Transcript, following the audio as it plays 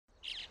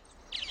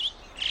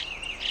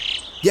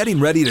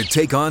Getting ready to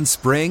take on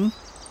spring?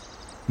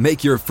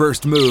 Make your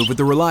first move with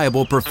the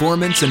reliable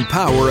performance and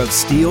power of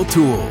Steel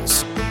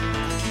tools.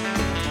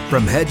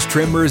 From hedge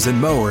trimmers and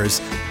mowers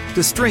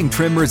to string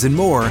trimmers and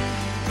more,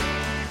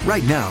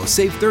 right now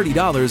save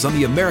 $30 on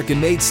the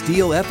American-made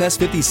Steel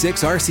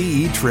FS56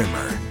 RCE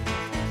trimmer.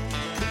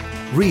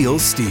 Real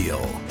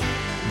Steel.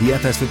 The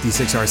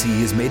FS56 RCE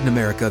is made in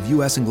America of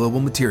U.S. and global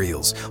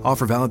materials.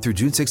 Offer valid through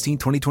June 16,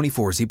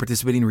 2024. See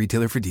participating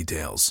retailer for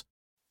details.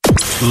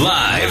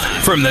 Live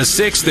from the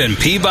 6th and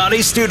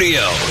Peabody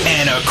Studio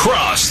and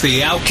across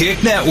the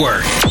Outkick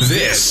Network,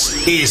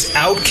 this is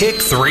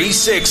Outkick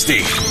 360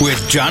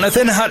 with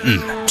Jonathan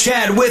Hutton,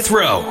 Chad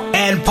Withrow,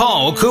 and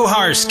Paul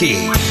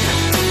Kuharsky.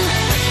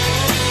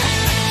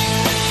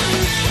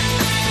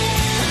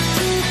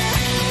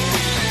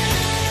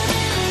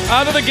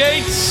 Out of the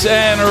gates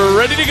and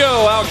ready to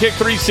go. Outkick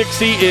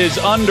 360 is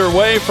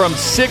underway from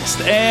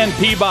 6th and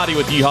Peabody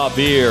with Yeehaw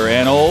Beer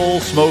and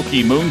Old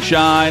Smoky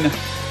Moonshine.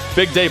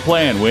 Big day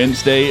planned.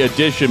 Wednesday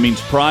edition means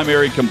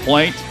primary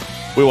complaint.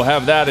 We will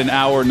have that in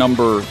hour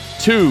number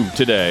 2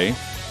 today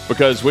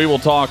because we will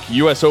talk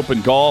U.S.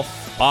 Open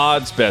golf,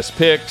 odds, best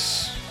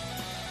picks,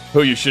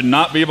 who you should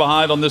not be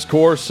behind on this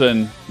course,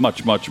 and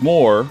much, much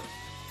more.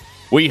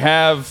 We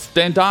have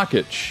Dan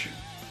Dakich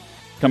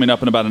coming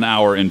up in about an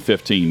hour and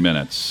 15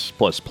 minutes,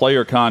 plus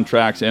player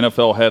contracts,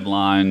 NFL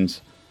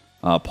headlines.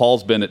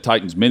 Paul's been at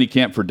Titans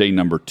minicamp for day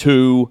number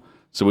 2.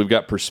 So we've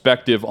got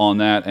perspective on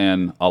that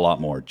and a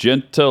lot more.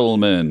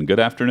 Gentlemen, good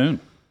afternoon.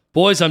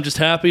 Boys, I'm just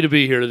happy to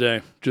be here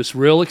today. Just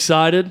real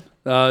excited.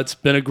 It's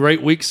been a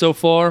great week so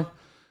far.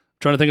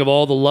 Trying to think of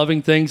all the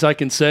loving things I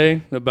can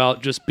say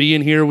about just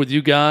being here with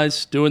you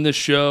guys, doing this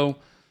show.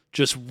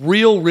 Just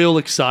real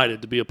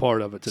excited to be a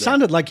part of it today.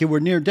 Sounded like you were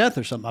near death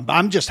or something.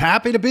 I'm just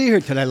happy to be here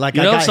today. Like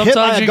I got hit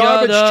by a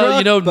garbage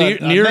truck.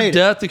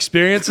 Near-death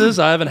experiences.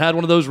 I haven't had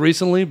one of those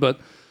recently, but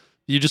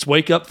you just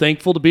wake up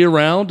thankful to be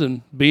around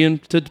and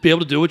to be able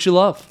to do what you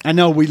love. I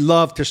know we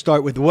love to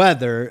start with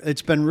weather.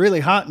 It's been really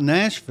hot in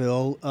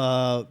Nashville,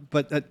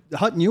 but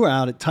Hutton, you were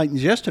out at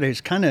Titans yesterday.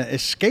 It's kind of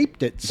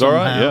escaped it somehow.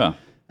 All right, yeah.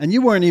 And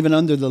you weren't even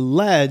under the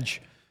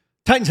ledge.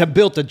 Titans have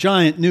built a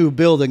giant new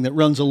building that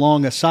runs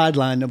along a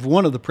sideline of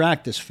one of the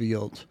practice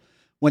fields.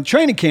 When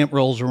training camp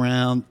rolls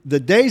around,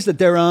 the days that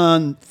they're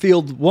on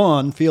field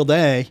 1, field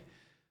A,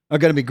 are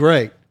going to be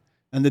great.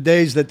 And the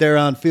days that they're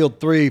on field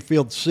 3,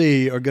 field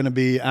C, are going to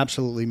be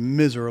absolutely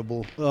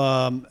miserable.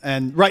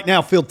 And right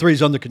now, field 3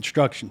 is under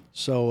construction.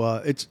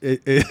 So it's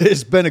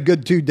been a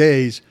good 2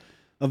 days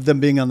of them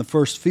being on the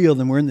first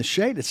field, and we're in the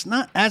shade. It's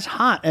not as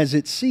hot as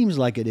it seems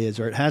like it is,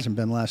 or it hasn't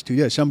been the last 2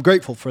 days. So I'm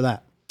grateful for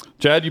that.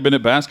 Chad, you've been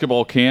at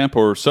basketball camp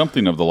or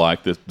something of the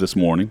like this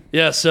morning.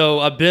 Yeah,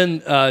 so I've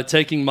been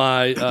taking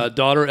my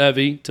daughter,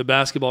 Evie, to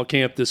basketball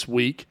camp this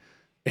week,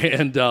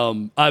 and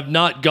I've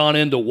not gone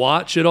in to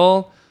watch at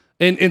all.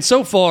 And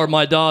so far,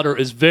 my daughter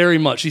is very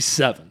much, she's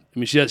 7. I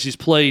mean, she's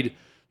played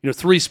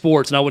 3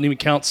 sports, and I wouldn't even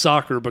count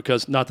soccer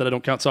because, not that I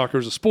don't count soccer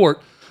as a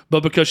sport,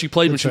 but because she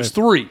played when she was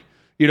 3,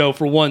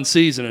 for 1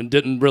 season and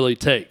didn't really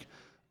take.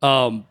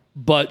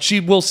 But she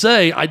will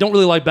say, I don't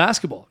really like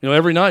basketball.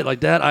 Every night, like,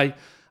 Dad,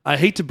 I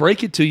hate to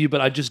break it to you, but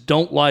I just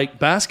don't like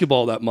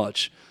basketball that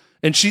much.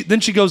 And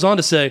then she goes on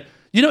to say,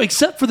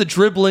 except for the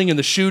dribbling and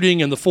the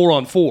shooting and the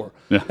 4-on-4.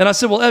 Yeah. And I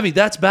said, well, Evie,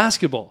 that's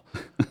basketball.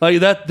 Like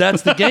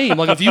that's the game.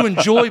 Like if you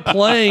enjoy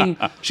playing,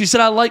 she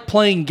said, I like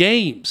playing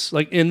games.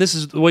 Like, and this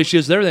is the way she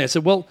is with everything. I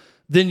said, well,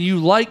 then you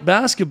like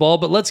basketball,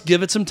 but let's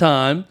give it some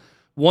time.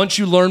 Once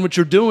you learn what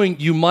you're doing,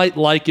 you might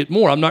like it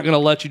more. I'm not going to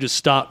let you just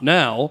stop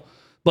now.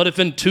 But if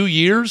in 2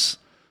 years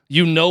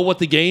you know what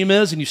the game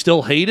is and you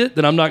still hate it,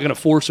 then I'm not going to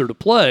force her to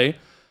play.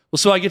 Well,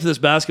 so I get to this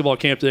basketball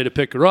camp today to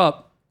pick her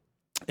up,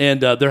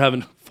 and they're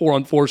having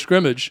 4-on-4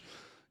 scrimmage,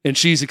 and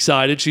she's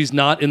excited. She's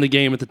not in the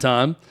game at the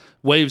time.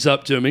 Waves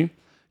up to me,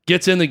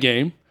 gets in the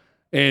game,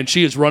 and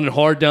she is running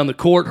hard down the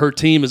court. Her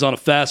team is on a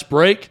fast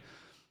break.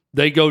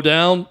 They go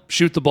down,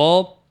 shoot the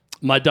ball.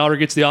 My daughter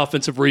gets the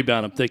offensive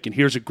rebound. I'm thinking,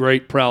 here's a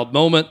great, proud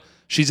moment.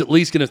 She's at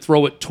least going to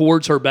throw it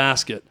towards her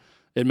basket,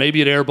 and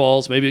maybe it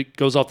airballs, maybe it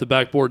goes off the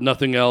backboard,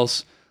 nothing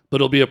else, but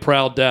it'll be a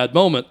proud dad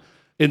moment.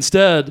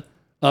 Instead,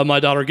 my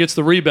daughter gets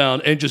the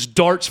rebound and just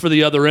darts for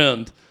the other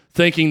end,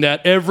 thinking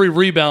that every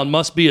rebound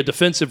must be a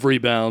defensive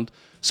rebound,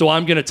 so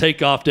I'm going to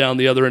take off down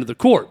the other end of the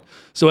court.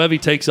 So Evie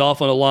takes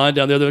off on a line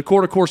down the other end of the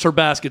court. Of course, her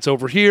basket's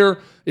over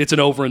here. It's an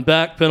over and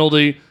back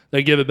penalty.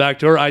 They give it back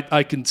to her.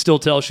 I can still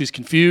tell she's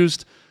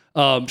confused.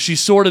 She's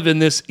sort of in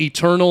this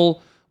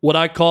eternal, what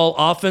I call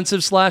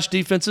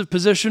offensive/defensive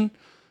position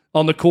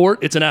on the court.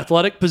 It's an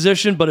athletic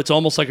position, but it's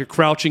almost like a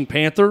crouching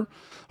panther.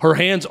 Her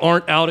hands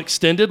aren't out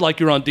extended like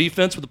you're on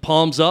defense with the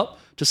palms up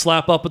to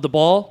slap up at the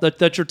ball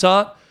that you're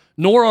taught,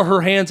 nor are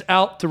her hands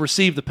out to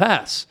receive the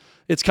pass.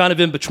 It's kind of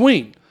in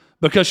between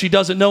because she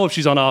doesn't know if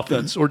she's on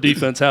offense or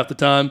defense half the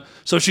time.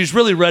 So she's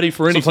really ready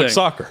for anything. It's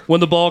like soccer.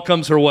 When the ball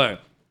comes her way.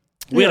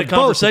 We had a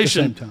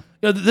conversation.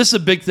 This is a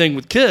big thing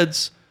with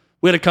kids.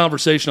 We had a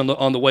conversation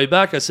on the way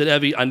back. I said,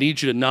 Evie, I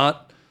need you to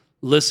not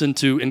listen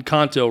to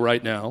Encanto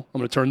right now. I'm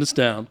going to turn this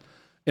down.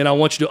 And I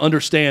want you to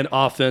understand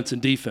offense and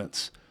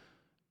defense.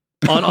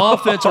 On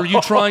offense, are you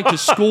trying to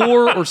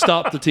score or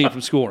stop the team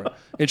from scoring?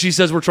 And she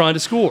says, we're trying to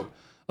score.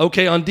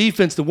 Okay, on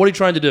defense, then what are you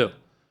trying to do?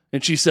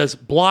 And she says,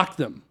 block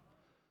them.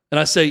 And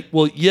I say,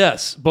 well,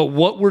 yes, but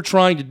what we're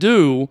trying to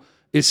do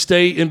is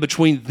stay in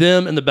between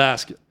them and the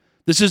basket.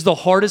 This is the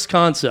hardest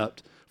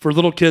concept for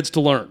little kids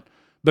to learn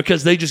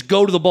because they just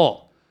go to the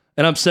ball.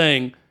 And I'm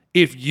saying,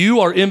 if you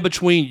are in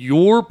between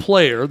your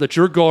player that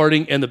you're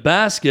guarding and the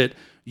basket,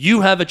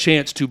 you have a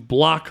chance to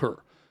block her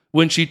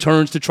when she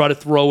turns to try to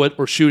throw it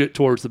or shoot it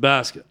towards the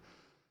basket.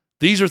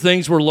 These are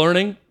things we're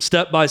learning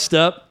step by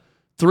step.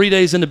 3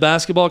 days into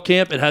basketball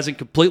camp, it hasn't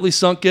completely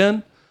sunk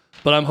in,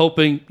 but I'm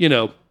hoping,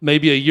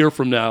 maybe a year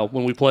from now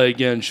when we play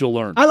again, she'll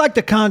learn. I like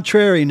the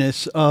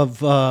contrariness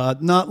of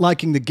not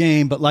liking the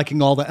game, but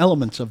liking all the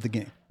elements of the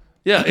game.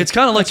 Yeah, it's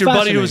kind of like your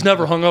buddy who was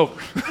never hungover.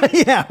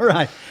 Yeah,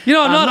 right.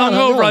 I'm not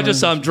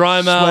hungover. I'm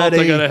dry mouth.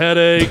 I got a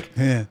headache.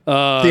 Yeah.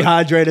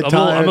 Dehydrated, I'm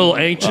tired. a little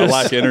anxious. I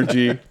lack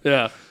energy.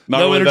 Yeah. Not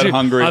no really energy. that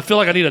hungry. I feel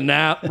like I need a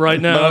nap right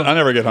now. I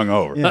never get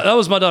hungover. Yeah. That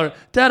was my daughter.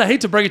 Dad, I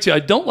hate to break it to you. I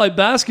don't like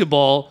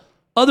basketball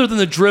other than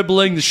the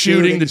dribbling, the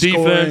shooting, the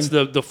defense,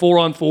 the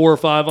 4-on-4 or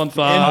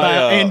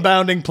 5-on-5.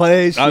 Inbounding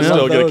plays. I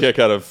still get a kick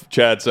out of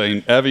Chad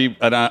saying, Evie,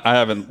 and I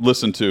haven't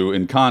listened to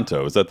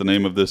Encanto. Is that the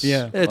name of this?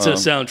 Yeah. It's a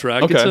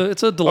soundtrack. Okay.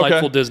 It's a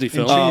delightful Disney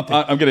film.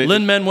 I'm gonna,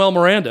 Lin-Manuel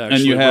Miranda actually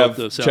and you wrote have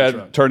the soundtrack.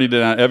 Chad turning it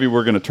down. Evie,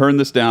 we're going to turn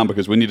this down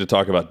because we need to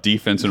talk about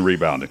defense and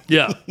rebounding.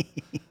 Yeah.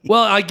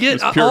 Well, I get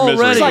It's pure misery.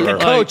 already. It's like a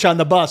coach on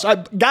the bus.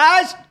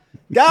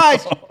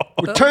 Guys,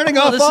 we're turning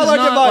off this all is our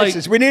not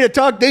devices. We need to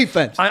talk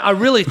defense. I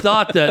really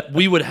thought that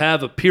we would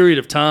have a period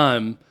of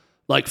time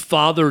like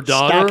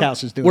father-daughter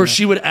Stackhouse is doing where that.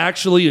 she would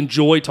actually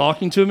enjoy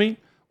talking to me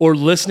or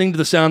listening to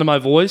the sound of my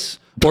voice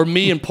or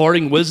me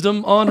imparting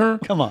wisdom on her.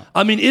 Come on.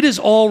 I mean, it is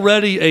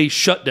already a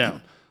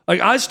shutdown.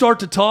 Like I start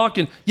to talk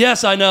and,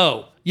 yes, I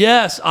know.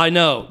 Yes, I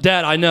know.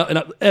 Dad, I know.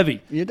 And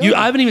Evie,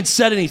 I haven't even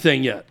said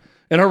anything yet.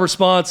 And her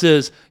response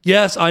is,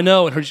 yes, I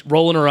know. And she's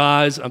rolling her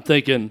eyes. I'm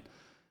thinking,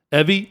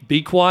 Evie,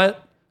 be quiet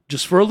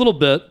just for a little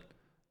bit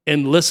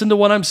and listen to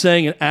what I'm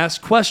saying and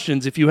ask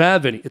questions if you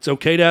have any. It's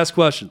okay to ask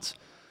questions.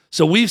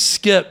 So we've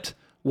skipped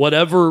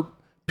whatever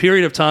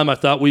period of time I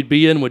thought we'd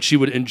be in when she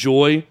would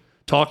enjoy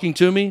talking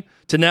to me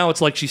to now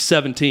it's like she's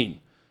 17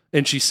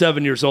 and she's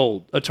 7 years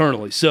old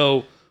eternally.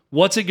 So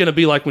what's it going to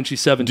be like when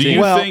she's 17? Do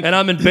you think- and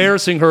I'm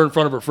embarrassing her in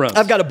front of her friends.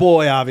 I've got a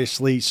boy,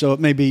 obviously, so it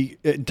may be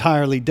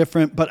entirely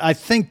different, but I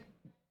think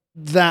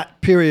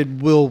that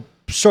period will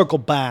circle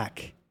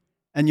back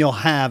and you'll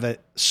have it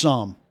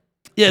some.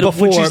 Yeah,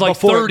 when she's like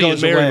before it 30 and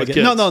goes married away with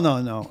again.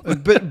 kids. No.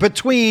 But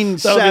between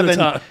That'll be the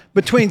time.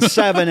 between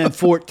 7 and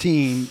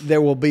 14,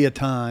 there will be a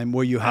time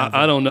where you have.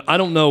 I don't know. I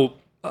don't know.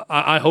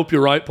 I hope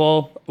you're right,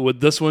 Paul. With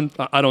this one,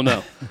 I don't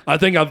know. I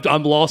think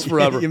I'm lost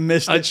forever. You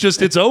missed it.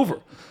 It's over.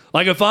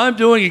 Like if I'm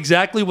doing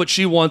exactly what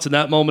she wants in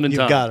that moment in You've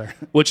time, got her.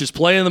 which is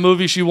playing the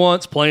movie she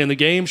wants, playing the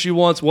game she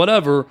wants,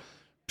 whatever,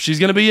 she's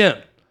going to be in.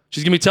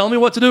 She's going to be telling me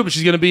what to do, but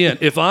she's going to be in.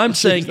 If I'm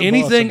saying the boss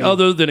anything of me.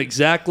 other than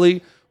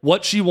exactly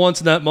what she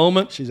wants in that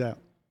moment, She's out.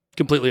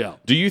 completely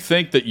out. Do you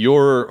think that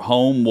your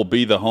home will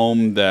be the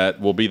home that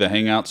will be the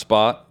hangout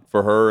spot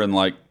for her in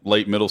like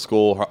late middle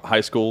school,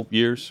 high school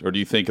years? Or do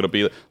you think it'll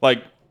be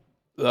like,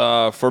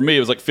 for me,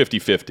 it was like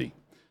 50-50.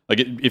 Like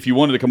if you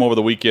wanted to come over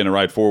the weekend and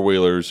ride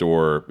four-wheelers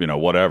or,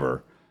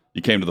 whatever,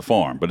 you came to the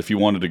farm. But if you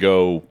wanted to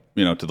go,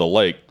 to the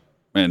lake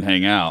and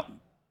hang out,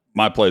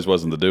 my place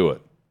wasn't to do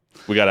it.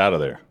 We got out of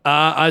there.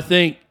 I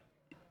think,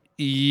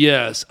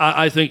 yes.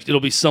 I think it'll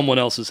be someone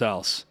else's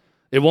house.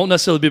 It won't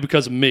necessarily be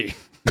because of me.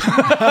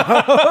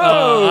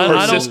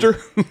 Her sister?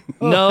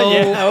 No.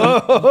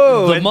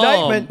 Oh, The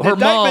mom. Her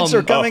indictments mom.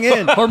 are coming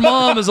in. Her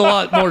mom is a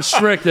lot more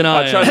strict than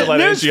I tried to am.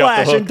 let Angie off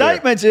the Newsflash,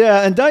 hook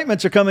there.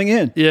 indictments are coming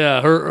in.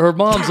 Yeah, her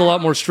mom's a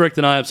lot more strict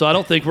than I am, so I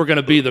don't think we're going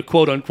to be the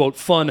quote-unquote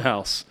fun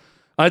house.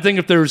 I think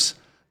if there's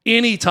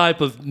any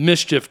type of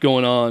mischief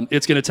going on,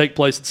 it's going to take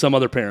place at some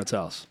other parent's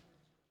house.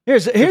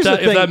 Here's the thing.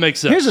 if that makes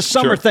sense. Here's a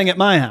summer Sure. thing at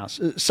my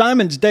house.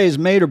 Simon's day is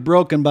made or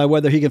broken by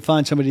whether he can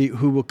find somebody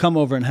who will come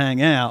over and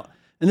hang out.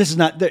 And this is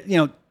not,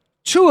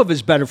 two of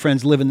his better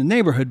friends live in the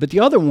neighborhood, but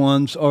the other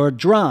ones are a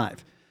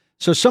drive.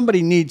 So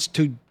somebody needs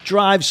to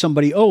drive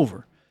somebody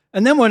over.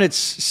 And then when it's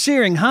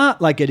searing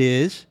hot like it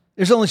is,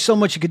 there's only so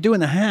much you could do in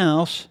the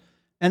house,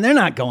 and they're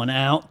not going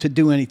out to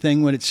do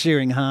anything when it's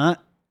searing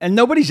hot, and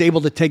nobody's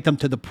able to take them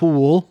to the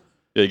pool.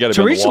 Yeah, you got to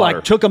be in the Teresa water.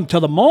 took them to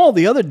the mall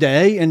the other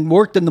day and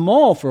worked in the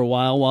mall for a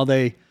while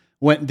they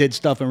went and did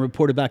stuff and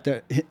reported back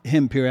to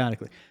him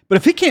periodically. But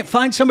if he can't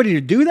find somebody to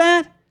do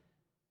that,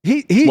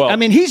 he's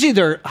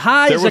either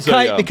high there as a was a,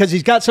 kite because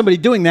he's got somebody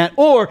doing that,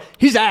 or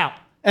he's out.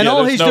 And Yeah, all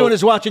there's he's no- doing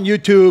is watching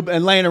YouTube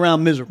and laying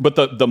around miserable.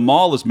 But the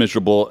mall is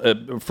miserable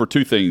for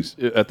two things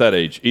at that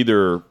age.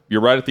 Either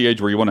you're right at the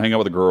age where you want to hang out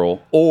with a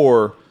girl,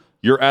 or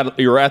you're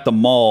at the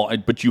mall,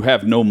 but you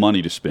have no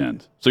money to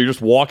spend. So you're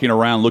just walking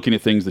around looking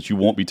at things that you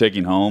won't be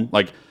taking home.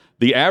 Like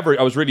I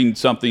was reading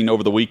something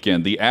over the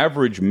weekend. The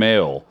average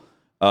male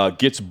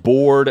gets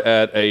bored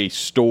at a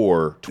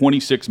store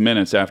 26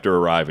 minutes after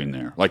arriving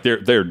there. Like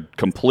they're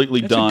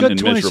completely That's done a good and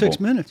 26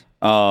 miserable. minutes.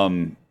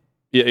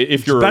 Yeah,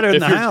 if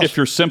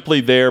you're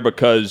simply there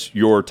because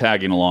you're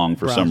tagging along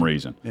for some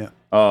reason. Yeah.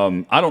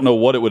 I don't know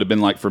what it would have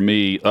been like for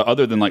me,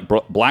 other than like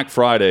Black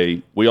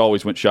Friday. We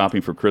always went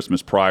shopping for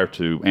Christmas prior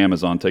to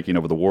Amazon taking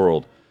over the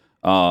world,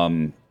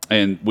 and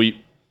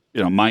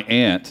my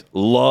aunt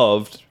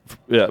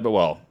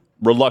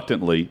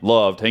reluctantly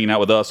loved hanging out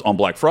with us on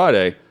Black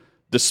Friday,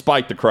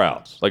 despite the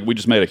crowds. Like, we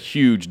just made a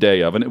huge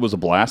day of it, and it was a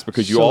blast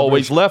because you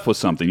always left with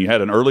something. You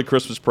had an early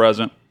Christmas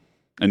present,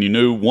 and you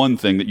knew one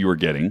thing that you were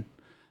getting,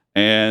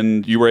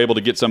 and you were able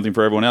to get something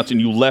for everyone else, and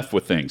you left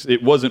with things.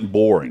 It wasn't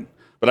boring.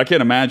 But I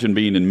can't imagine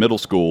being in middle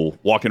school,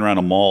 walking around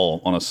a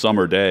mall on a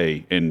summer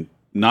day and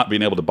not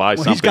being able to buy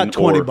something. He's got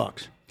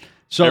 $20.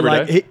 So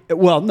every day?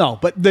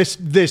 But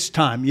this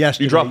time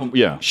yesterday, You drop them,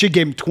 yeah. She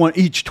gave him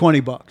each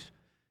 $20.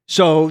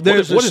 So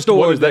there's a store.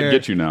 What does there. that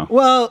get you now?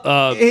 Well,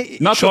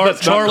 Not Charlie's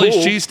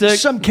cool. cheesesteak,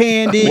 some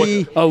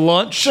candy, a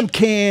lunch, some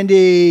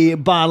candy, a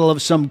bottle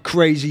of some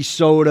crazy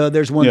soda.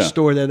 There's one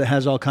store that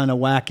has all kind of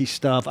wacky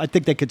stuff. I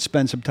think they could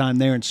spend some time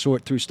there and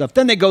sort through stuff.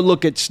 Then they go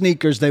look at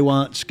sneakers they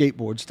want,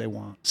 skateboards they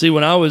want. See,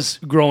 when I was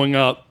growing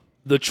up,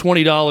 the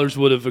 $20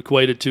 would have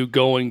equated to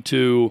going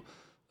to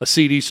a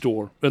CD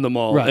store in the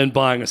mall and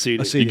buying a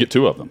CD. You get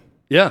two of them.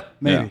 Yeah,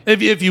 maybe.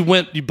 If you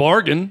you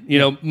bargain,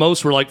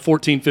 most were like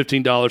 $14,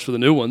 $15 for the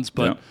new ones,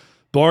 but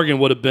bargain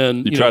would have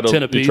been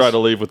 10 apiece. You try to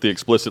leave with the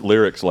explicit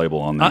lyrics label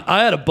on there.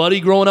 I had a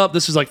buddy growing up.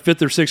 This was like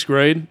 5th or 6th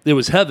grade. It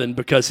was heaven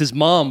because his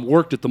mom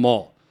worked at the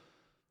mall,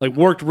 like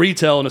worked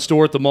retail in a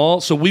store at the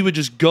mall. So we would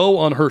just go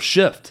on her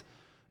shift,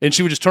 and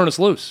she would just turn us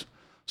loose.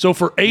 So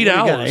for 8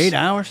 hours, got 8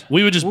 hours,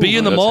 we would just be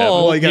in the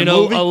mall.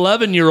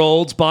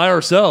 11-year-olds by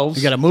ourselves.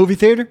 You got a movie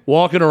theater,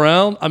 walking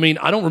around. I mean,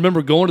 I don't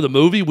remember going to the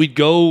movie. We'd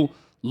go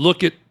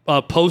look at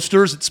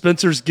posters at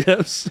Spencer's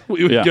Gifts.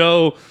 We would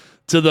go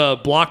to the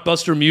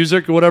Blockbuster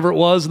Music or whatever it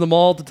was in the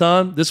mall at the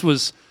time. This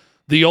was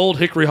the old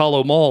Hickory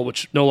Hollow Mall,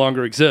 which no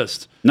longer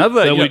exists. Now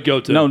that we'd go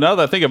to. No, now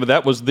that I think of it,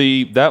 that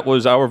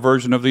was our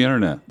version of the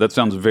internet. That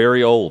sounds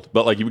very old,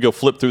 but like you would go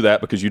flip through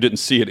that because you didn't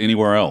see it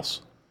anywhere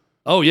else.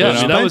 Oh yeah,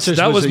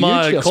 that was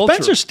my culture.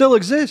 Spencer still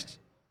exists.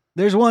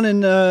 There's one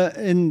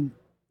in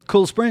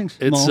Cool Springs.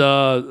 It's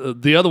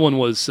the other one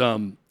was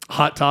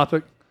Hot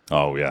Topic.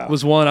 Oh yeah,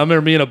 was one. I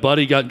remember me and a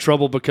buddy got in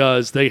trouble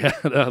because they had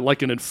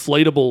like an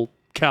inflatable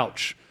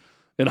couch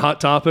in Hot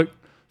Topic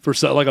for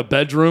like a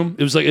bedroom.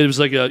 It was like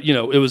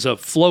it was a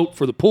float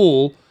for the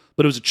pool,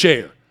 but it was a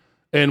chair,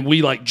 and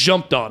we like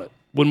jumped on it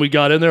when we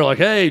got in there, like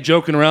hey,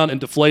 joking around, and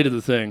deflated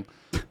the thing,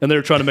 and they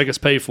were trying to make us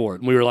pay for it,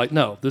 and we were like,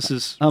 no, this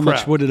is how crap.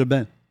 much would it have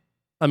been?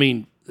 I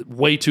mean,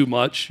 way too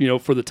much.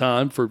 For the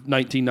time for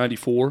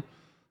 1994,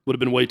 would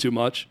have been way too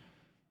much.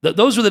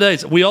 Those were the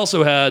days. We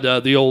also had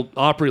the old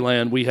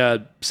Opryland. We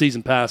had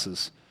season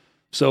passes,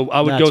 so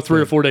I would go 3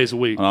 or 4 days a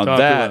week.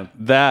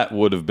 That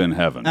would have been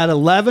heaven. At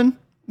 11,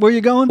 where you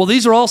going? Well,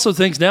 these are also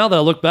things now that I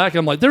look back,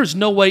 I'm like, there's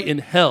no way in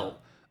hell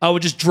I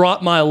would just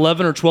drop my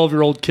 11 or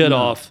 12-year-old kid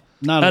off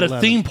at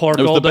a theme park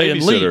all day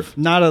and leave.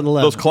 Not at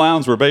 11. Those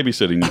clowns were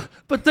babysitting you.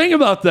 But think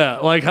about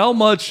that, like how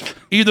much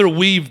either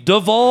we've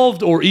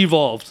devolved or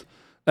evolved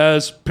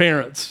as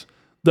parents.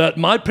 That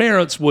my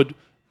parents would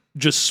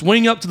just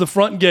swing up to the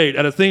front gate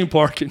at a theme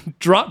park and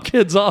drop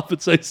kids off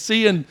and say,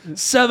 see you in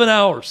 7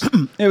 hours.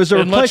 It was a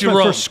replacement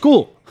for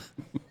school.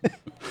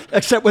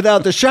 Except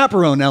without the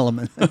chaperone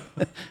element.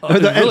 or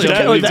the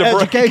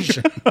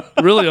education.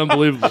 Really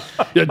unbelievable.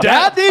 Yeah,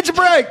 Dad needs a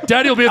break.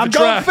 Daddy will be at the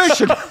track. I'm going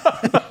fishing.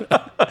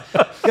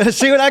 Gotta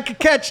see what I can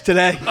catch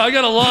today. I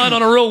got a line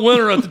on a real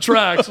winner at the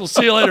tracks. We'll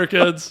see you later,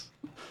 kids.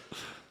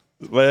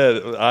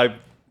 Man,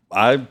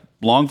 I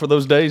long for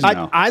those days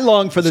now. I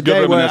long for the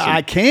day where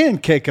I can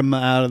kick him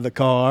out of the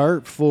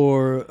car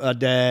for a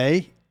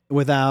day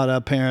without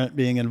a parent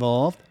being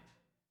involved.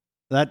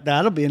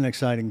 That'll be an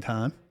exciting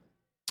time.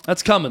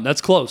 That's coming.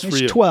 That's close for you.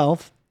 He's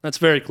 12. That's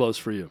very close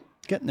for you.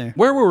 Getting there.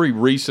 Where were we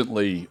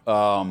recently?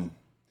 Chaperone.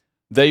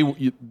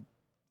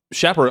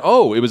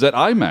 Oh, it was at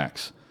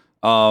IMAX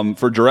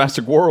for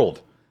Jurassic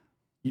World.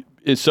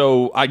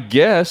 So I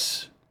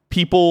guess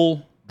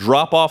people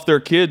drop off their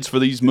kids for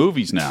these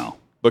movies now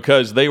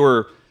because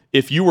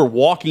if you were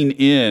walking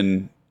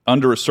in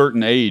under a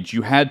certain age,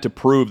 you had to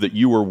prove that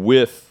you were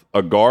with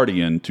a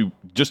guardian to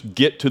just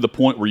get to the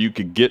point where you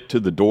could get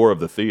to the door of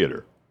the theater.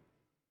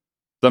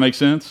 Does that make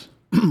sense?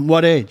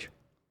 What age?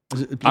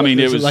 Is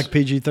it like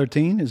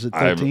PG-13? Is it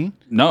 13?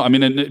 No, I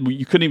mean,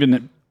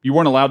 you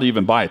weren't allowed to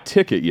even buy a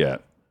ticket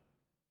yet.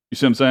 You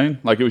see what I'm saying?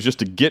 Like it was just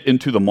to get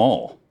into the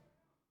mall.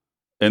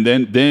 And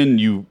then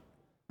you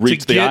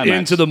reach the IMAX. To get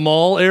into the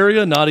mall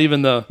area, not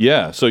even the...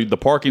 Yeah, so the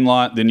parking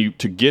lot, then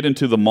to get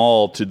into the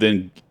mall to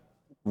then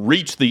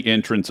reach the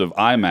entrance of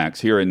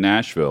IMAX here in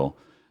Nashville,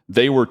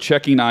 they were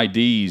checking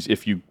IDs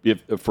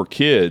for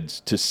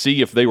kids to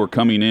see if they were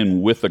coming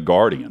in with a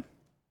guardian.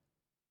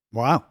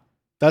 Wow.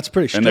 That's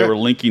pretty strict. And they were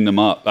linking them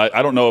up.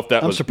 I don't know if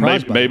that was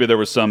maybe there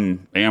was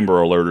some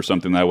Amber Alert or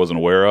something that I wasn't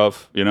aware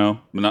of.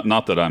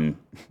 Not that I'm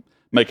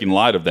making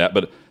light of that,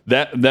 but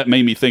that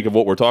made me think of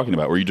what we're talking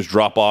about, where you just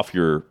drop off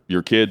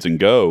your kids and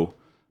go.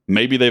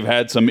 Maybe they've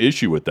had some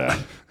issue with that.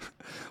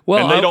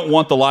 Well, and they don't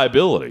want the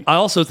liability. I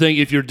also think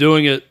if you're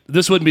doing it,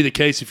 this wouldn't be the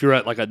case if you're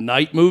at like a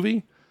night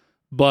movie,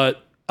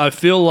 but I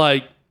feel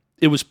like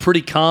it was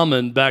pretty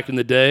common back in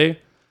the day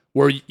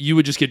where you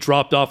would just get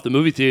dropped off the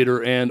movie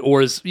theater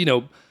or as,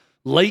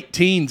 late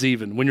teens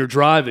even, when you're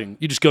driving,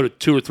 you just go to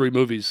 2 or 3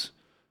 movies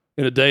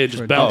in a day and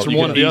just bounce from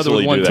one to the other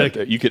with one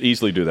ticket. You could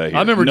easily do that here.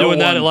 I remember doing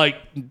that at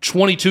like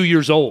 22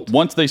 years old.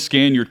 Once they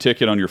scan your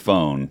ticket on your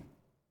phone,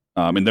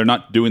 and they're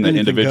not doing that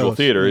individual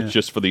theater, it's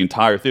just for the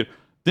entire theater,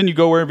 then you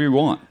go wherever you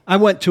want. I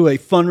went to a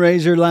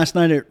fundraiser last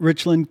night at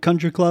Richland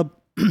Country Club.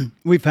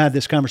 We've had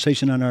this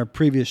conversation on our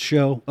previous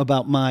show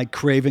about my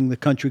craving the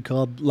country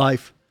club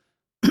life.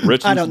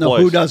 I don't know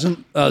who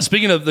doesn't.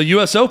 Speaking of the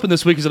U.S. Open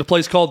this week is at a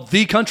place called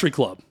The Country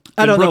Club.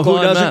 I don't know who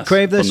doesn't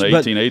crave this. From the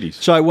 1880s.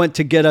 So I went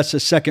to get us a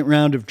second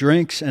round of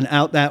drinks, and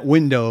out that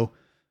window,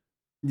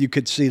 you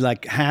could see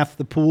like half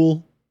the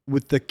pool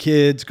with the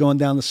kids going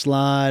down the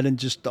slide and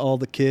just all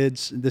the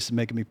kids. This is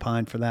making me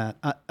pine for that.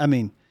 I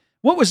mean,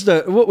 what was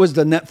the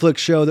Netflix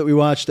show that we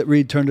watched that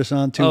Reed turned us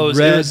on to? Oh, it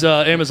was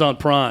Amazon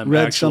Prime.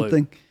 Red actually.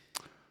 Something.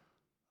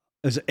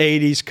 It was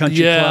 80s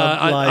country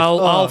club life.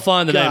 I'll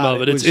find the name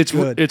of it.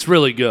 It's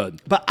really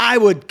good. But I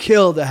would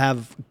kill to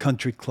have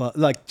country club,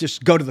 like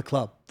just go to the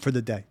club for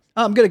the day.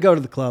 I'm going to go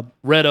to the club.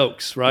 Red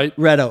Oaks, right?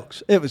 Red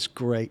Oaks. It was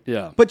great.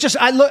 Yeah. But just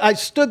I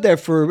stood there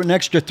for an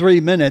extra 3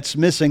 minutes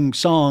missing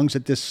songs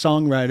at this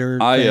songwriter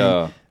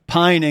thing,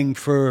 pining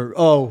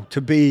for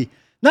to be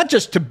not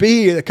just to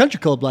be a country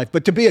club life,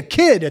 but to be a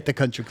kid at the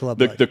country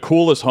club life. The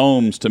coolest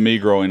homes to me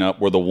growing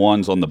up were the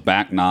ones on the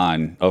back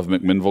 9 of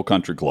McMinnville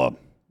Country Club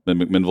in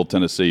McMinnville,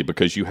 Tennessee,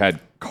 because you had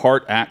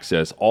cart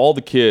access. All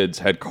the kids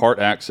had cart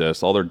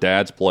access. All their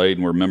dads played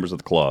and were members of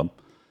the club.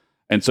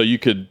 And so you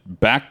could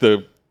back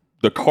the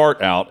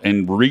cart out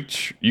and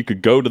reach. You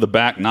could go to the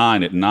back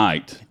 9 at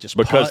night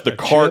because the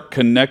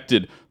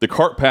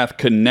cart path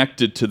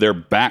connected to their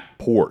back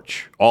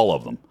porch, all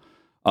of them,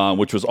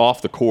 which was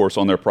off the course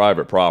on their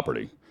private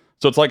property.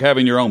 So it's like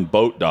having your own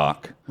boat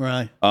dock,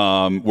 right?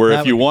 Where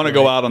if you want to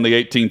go out on the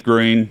 18th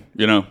green,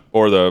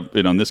 or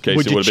in this case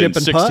it would have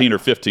been 16 or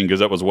 15 because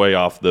that was way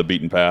off the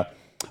beaten path.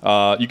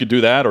 You could do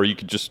that, or you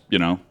could just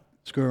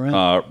screw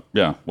around.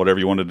 Whatever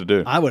you wanted to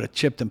do. I would have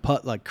chipped and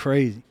putt like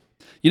crazy.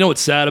 You know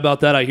what's sad about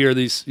that? I hear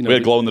these. We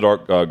had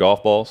glow-in-the-dark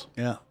golf balls.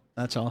 Yeah,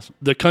 that's awesome.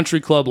 The country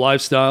club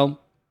lifestyle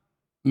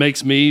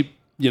makes me,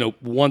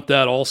 want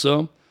that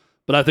also.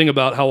 But I think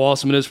about how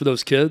awesome it is for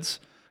those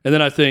kids, and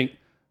then I think,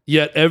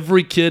 yet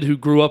every kid who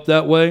grew up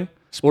that way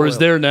or is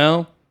there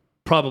now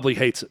probably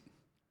hates it.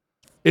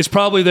 It's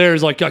probably there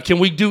is like, can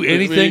we do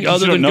anything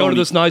other than go to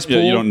this nice pool?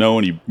 Yeah, you don't know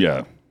any.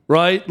 Yeah.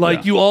 Right?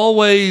 Like you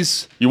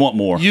always. You want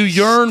more. You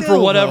yearn for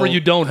whatever you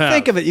don't have.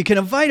 Think of it. You can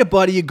invite a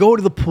buddy. You go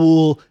to the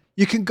pool.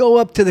 You can go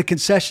up to the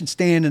concession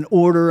stand and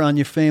order on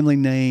your family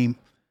name.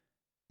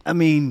 I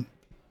mean,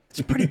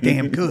 it's pretty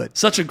damn good.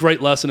 Such a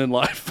great lesson in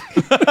life.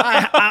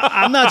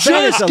 I'm not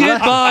saying just get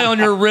by on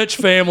your rich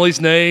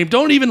family's name.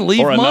 Don't even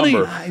leave money.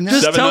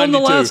 Just tell them the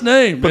last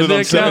name. Put it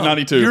on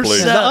 792,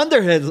 please.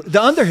 The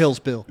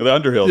Underhills bill. The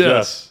Underhills,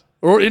 yes.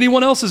 Or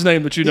anyone else's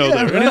name that you know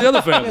there. Any of the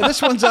other family. Yeah,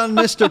 this one's on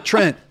Mr.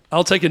 Trent.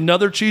 I'll take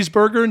another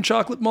cheeseburger and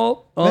chocolate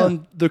malt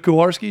on the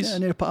Kuharskis. Yeah, I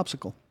need a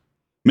popsicle.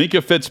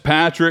 Minka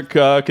Fitzpatrick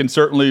can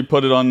certainly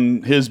put it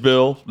on his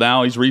bill.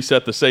 Now he's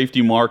reset the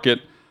safety market.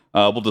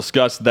 We'll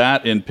discuss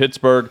that in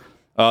Pittsburgh.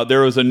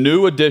 There is a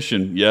new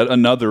addition, yet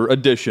another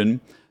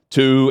addition,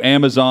 to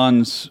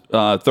Amazon's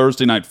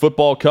Thursday night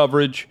football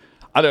coverage.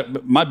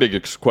 My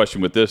biggest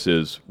question with this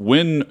is,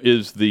 when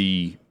is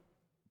the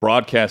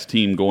broadcast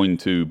team going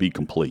to be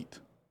complete?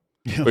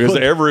 Because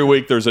every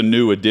week there's a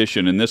new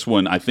addition, and this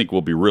one I think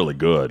will be really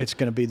good. It's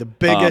going to be the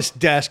biggest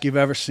desk you've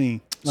ever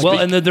seen.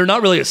 And then they're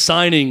not really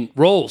assigning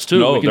roles, too,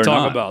 no, we can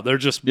talk not. about. They're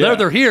just,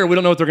 they're here. We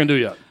don't know what they're going to do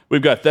yet.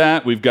 We've got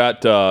that. We've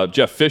got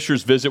Jeff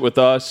Fisher's visit with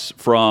us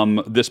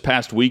from this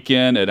past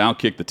weekend at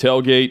Outkick the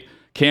Tailgate.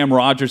 Cam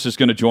Rogers is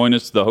going to join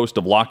us, the host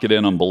of Lock It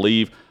In on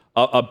Believe.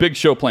 A big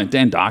show planned.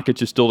 Dan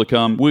Dockich is still to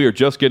come. We are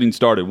just getting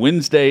started.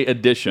 Wednesday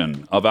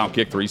edition of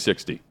Outkick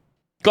 360.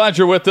 Glad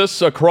you're with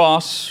us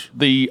across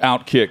the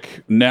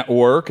Outkick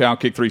network.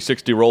 Outkick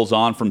 360 rolls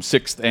on from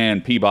 6th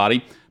and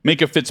Peabody.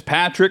 Minka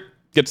Fitzpatrick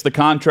gets the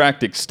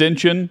contract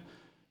extension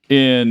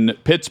in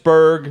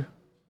Pittsburgh.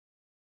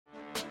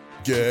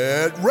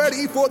 Get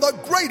ready for the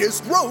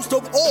greatest roast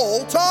of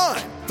all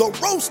time, the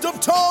Roast of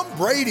Tom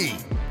Brady,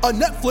 a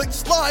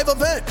Netflix live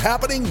event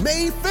happening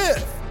May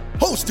 5th.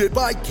 Hosted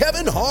by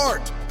Kevin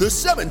Hart, the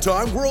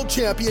 7-time world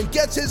champion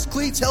gets his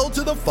cleats held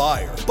to the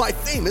fire by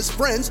famous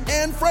friends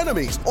and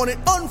frenemies on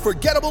an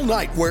unforgettable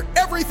night where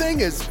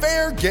everything is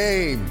fair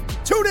game.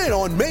 Tune in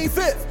on May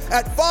 5th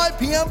at 5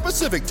 p.m.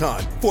 Pacific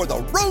time for the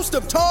Roast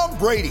of Tom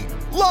Brady,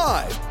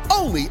 live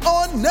only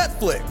on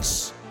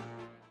Netflix.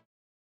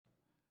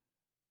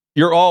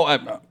 You're all.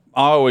 I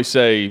always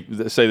say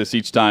this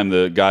each time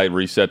the guy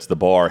resets the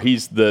bar.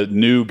 He's the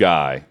new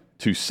guy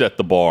to set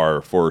the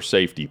bar for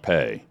safety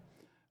pay.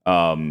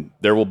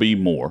 There will be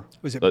more.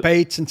 Was it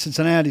Bates in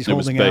Cincinnati's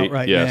holding out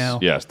right now?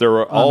 Yes. There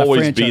will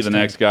always be the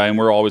next guy, and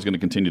we're always going to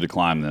continue to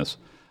climb this.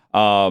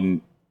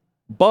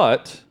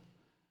 But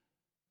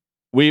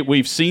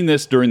we've seen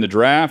this during the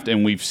draft,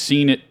 and we've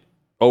seen it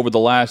over the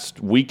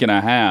last week and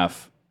a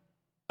half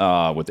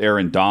with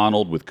Aaron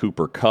Donald, with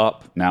Cooper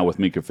Kupp, now with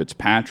Minkah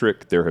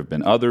Fitzpatrick. There have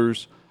been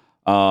others.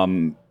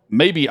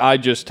 Maybe I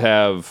just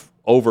have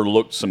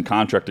overlooked some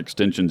contract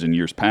extensions in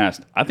years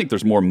past. I think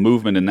there's more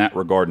movement in that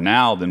regard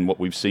now than what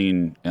we've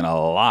seen in a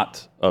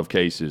lot of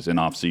cases in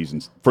off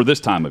seasons for this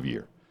time of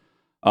year.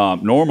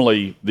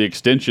 Normally, the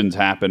extensions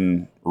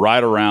happen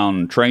right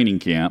around training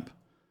camp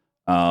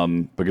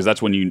because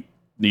that's when you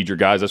need your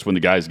guys. That's when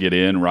the guys get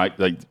in, right?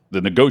 Like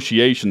the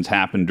negotiations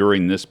happen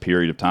during this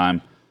period of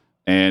time,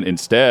 and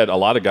instead, a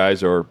lot of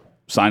guys are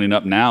signing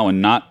up now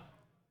and not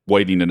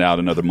waiting it out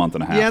another month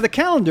and a half. Yeah, the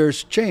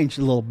calendar's changed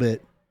a little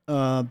bit.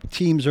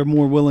 Teams are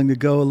more willing to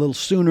go a little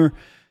sooner.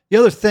 The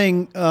other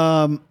thing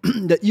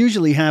that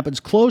usually happens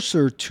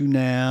closer to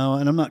now,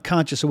 and I'm not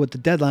conscious of what the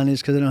deadline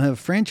is because I don't have a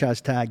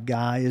franchise tag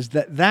guy, is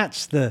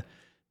that's the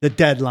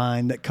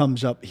deadline that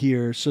comes up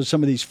here. So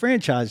some of these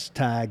franchise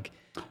tag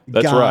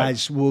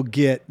guys will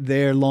get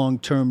their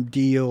long-term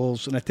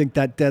deals, and I think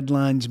that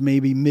deadline's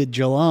maybe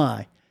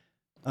mid-July,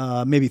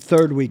 maybe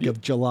third week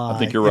of July. I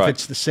think you're right. If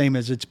it's the same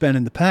as it's been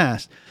in the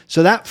past.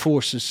 So that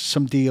forces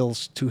some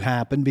deals to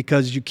happen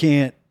because you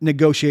can't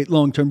negotiate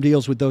long-term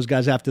deals with those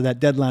guys after that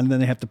deadline, and then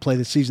they have to play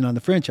the season on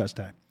the franchise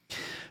tag.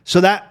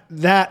 So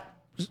that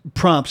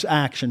prompts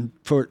action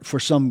for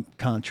some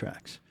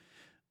contracts.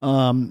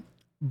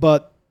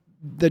 But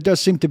there does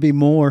seem to be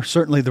more.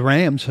 Certainly the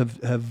Rams have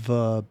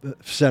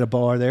set a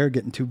bar there,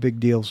 getting 2 big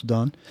deals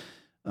done.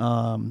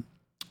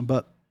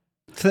 But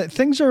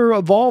things are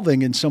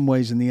evolving in some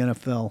ways in the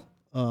NFL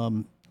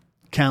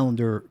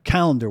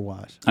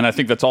calendar-wise. And I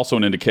think that's also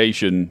an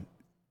indication,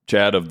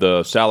 Chad, of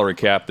the salary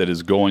cap that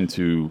is going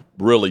to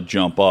really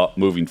jump up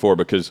moving forward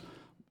because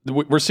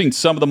we're seeing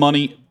some of the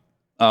money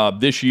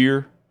this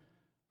year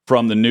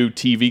from the new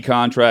TV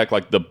contract,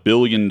 like the $1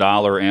 billion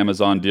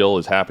Amazon deal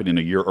is happening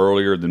a year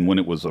earlier than when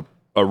it was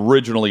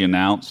originally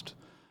announced.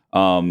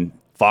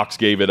 Fox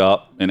gave it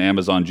up and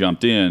Amazon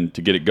jumped in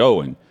to get it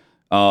going.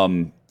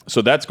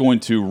 So that's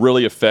going to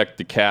really affect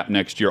the cap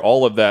next year.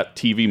 All of that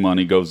TV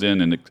money goes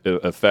in and it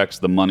affects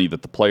the money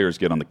that the players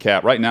get on the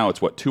cap. Right now, it's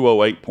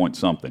 208 point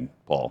something,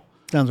 Paul.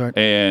 Sounds right.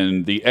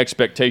 And the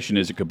expectation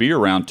is it could be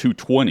around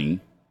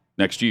 220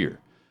 next year.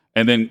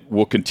 And then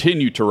will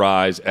continue to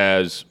rise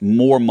as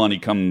more money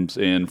comes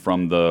in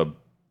from the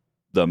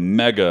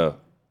mega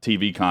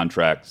TV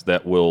contracts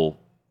that will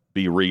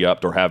be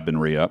re-upped or have been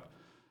re-upped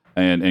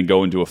and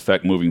go into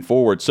effect moving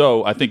forward.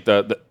 So I think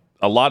that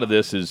a lot of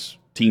this is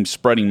teams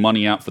spreading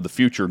money out for the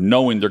future,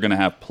 knowing they're going to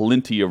have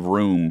plenty of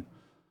room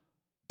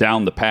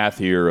down the path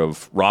here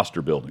of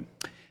roster building.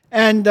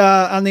 And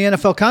on the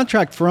NFL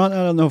contract front, I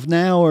don't know if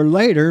now or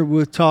later,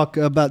 we'll talk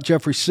about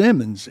Jeffrey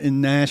Simmons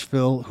in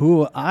Nashville,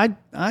 who I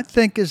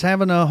think is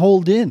having a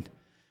hold in,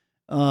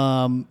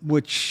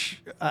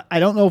 which I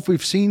don't know if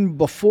we've seen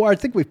before. I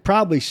think we've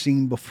probably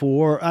seen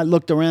before. I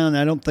looked around.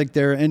 I don't think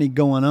there are any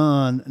going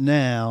on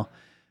now.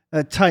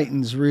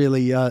 Titans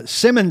really.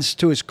 Simmons,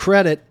 to his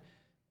credit,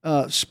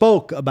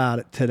 spoke about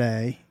it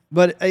today,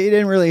 but he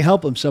didn't really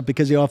help himself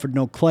because he offered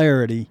no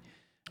clarity.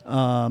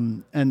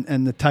 And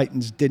the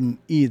Titans didn't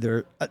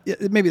either.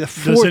 Maybe the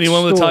fourth Does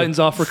anyone with the Titans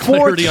offer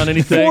clarity on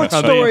anything? Fourth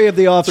story of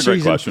the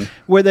offseason question.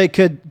 where they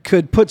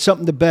could put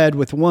something to bed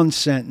with one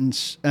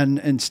sentence and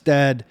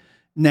instead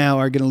now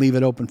are going to leave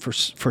it open for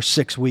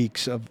 6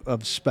 weeks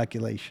of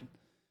speculation.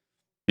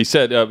 He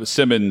said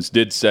Simmons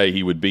did say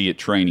he would be at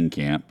training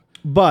camp.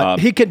 But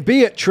he could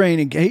be at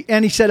training,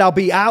 and he said, I'll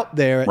be out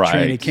there at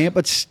training camp,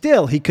 but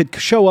still he could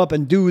show up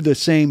and do the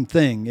same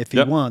thing if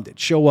he wanted.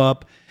 Show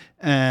up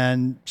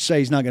and say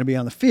he's not going to be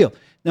on the field.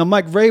 Now,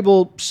 Mike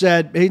Vrabel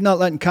said he's not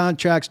letting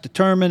contracts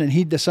determine, and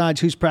he decides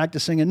who's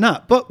practicing and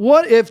not. But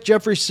what if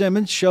Jeffrey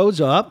Simmons shows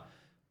up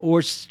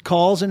or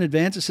calls in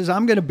advance and says,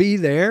 I'm going to be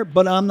there,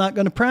 but I'm not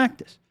going to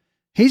practice?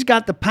 He's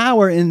got the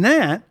power in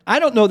that. I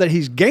don't know that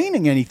he's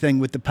gaining anything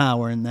with the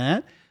power in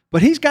that,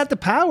 but he's got the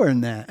power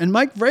in that. And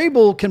Mike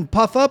Vrabel can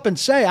puff up and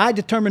say, I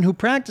determine who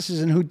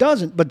practices and who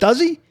doesn't. But does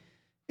he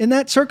in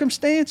that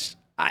circumstance?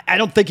 I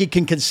don't think he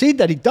can concede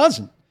that he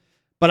doesn't.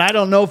 But I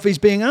don't know if he's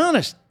being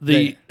honest.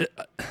 This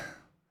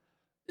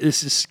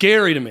is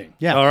scary to me.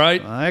 Yeah. All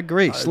right? I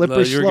agree.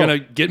 Slippery slope. You're going to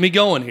get me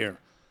going here.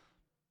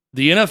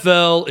 The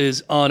NFL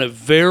is on a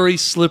very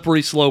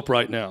slippery slope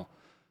right now,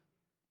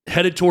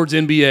 headed towards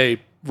NBA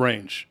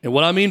range. And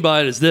what I mean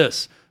by it is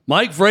this.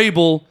 Mike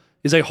Vrabel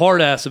is a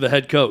hard ass of a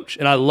head coach,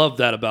 and I love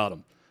that about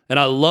him. And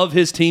I love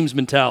his team's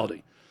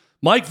mentality.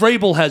 Mike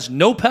Vrabel has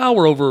no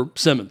power over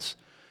Simmons.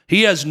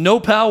 He has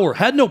no power,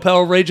 had no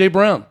power over A.J.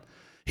 Brown.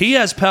 He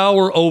has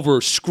power over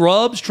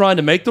scrubs trying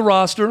to make the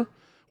roster,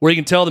 where he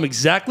can tell them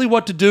exactly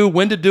what to do,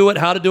 when to do it,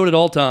 how to do it at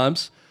all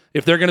times,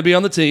 if they're going to be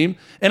on the team.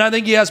 And I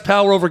think he has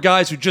power over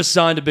guys who just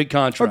signed a big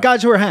contract. Or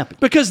guys who are happy.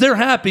 Because they're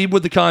happy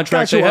with the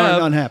contract they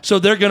have. Unhappy. So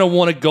they're going to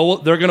want to go,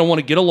 they're going to want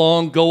to get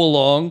along, go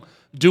along,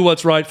 do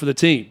what's right for the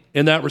team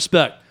in that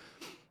respect.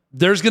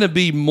 There's going to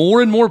be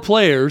more and more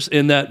players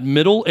in that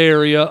middle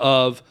area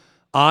of,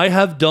 I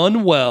have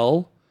done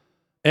well,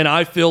 and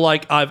I feel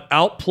like I've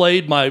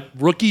outplayed my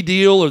rookie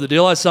deal or the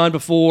deal I signed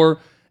before,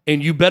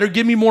 and you better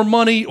give me more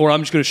money or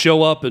I'm just going to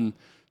show up and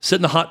sit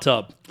in the hot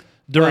tub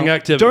during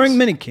activities. During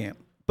minicamp.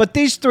 But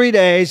these 3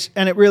 days,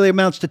 and it really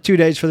amounts to 2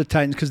 days for the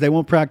Titans because they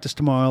won't practice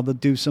tomorrow. They'll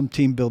do some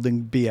team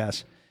building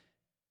BS.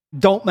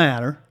 Don't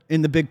matter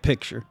in the big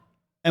picture.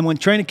 And when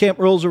training camp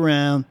rolls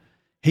around,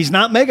 he's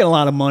not making a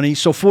lot of money,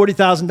 so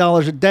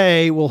 $40,000 a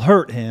day will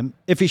hurt him.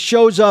 If he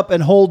shows up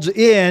and holds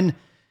in,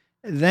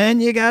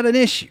 then you got an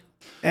issue.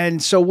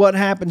 And so what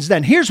happens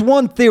then? Here's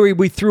one theory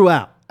we threw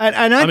out.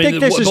 And I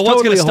think this is but totally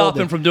what's going to a stop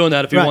hold-in. him from doing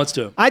that if he wants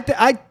to?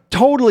 I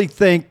totally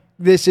think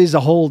this is a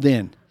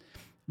hold-in.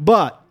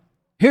 But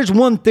here's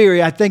one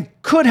theory I think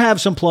could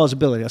have some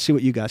plausibility. I'll see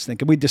what you guys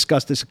think. And we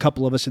discussed this, a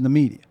couple of us in the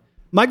media.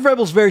 Mike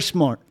Vrabel's very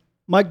smart.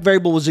 Mike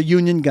Vrabel was a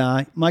union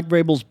guy. Mike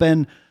Vrabel's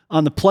been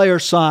on the player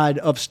side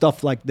of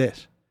stuff like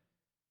this.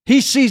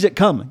 He sees it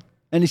coming.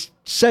 And he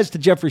says to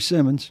Jeffrey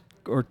Simmons,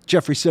 or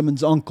Jeffrey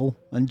Simmons' uncle,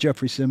 and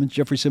Jeffrey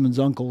Simmons'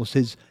 uncle is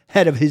his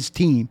head of his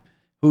team,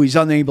 who he's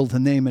unable to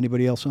name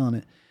anybody else on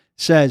it,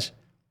 says,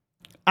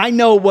 I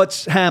know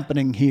what's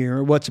happening here,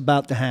 or what's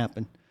about to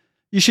happen.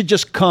 You should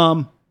just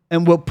come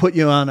and we'll put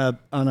you on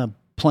a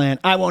plan.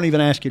 I won't even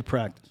ask you to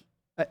practice.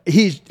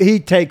 He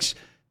takes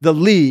the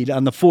lead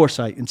on the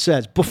foresight and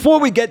says, before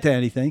we get to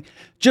anything,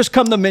 just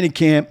come to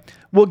minicamp.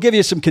 We'll give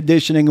you some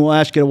conditioning and we'll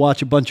ask you to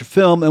watch a bunch of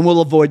film and we'll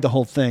avoid the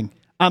whole thing.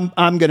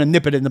 I'm going to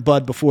nip it in the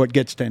bud before it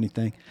gets to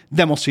anything.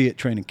 Then we'll see you at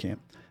training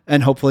camp.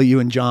 And hopefully you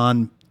and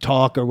John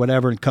talk or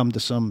whatever and come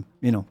to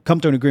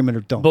an agreement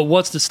or don't. But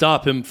what's to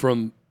stop him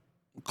from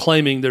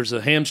claiming there's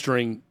some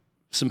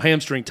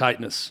hamstring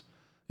tightness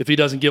if he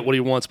doesn't get what he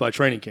wants by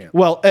training camp?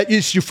 Well, at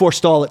least you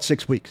forestall it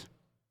 6 weeks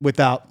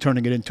without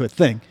turning it into a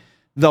thing.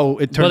 Though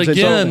it turns But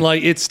again,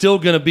 it's still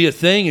going to be a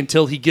thing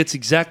until he gets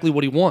exactly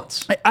what he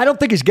wants. I don't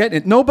think he's getting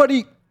it.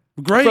 Nobody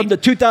from the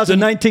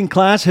 2019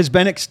 class has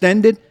been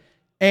extended,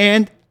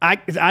 and I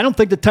don't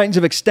think the Titans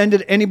have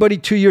extended anybody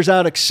 2 years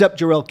out except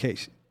Jarrell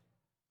Casey.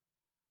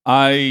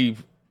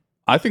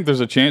 I think there's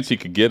a chance he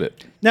could get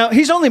it. Now,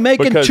 he's only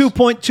making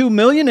 $2.2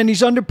 million, and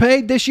he's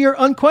underpaid this year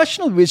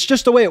unquestionably. It's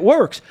just the way it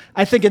works.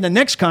 I think in the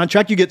next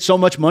contract, you get so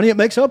much money, it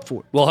makes up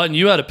for it. Well, Hutton,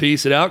 you had a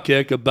piece at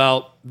Outkick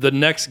about the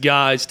next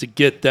guys to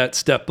get that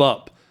step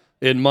up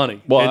in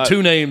money. Well, and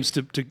two names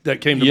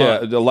that came to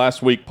mind. Yeah,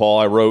 last week, Paul,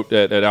 I wrote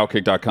at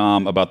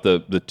Outkick.com about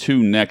the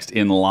two next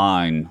in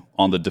line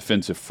on the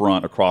defensive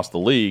front across the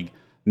league.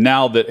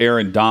 Now that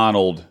Aaron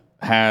Donald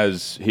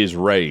has his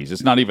raise,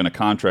 it's not even a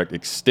contract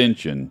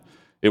extension.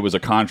 It was a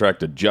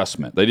contract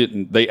adjustment.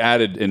 They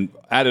added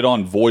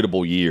on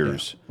voidable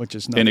years, which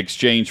is in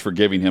exchange for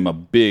giving him a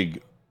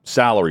big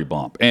salary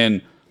bump.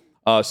 And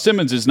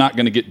Simmons is not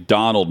going to get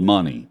Donald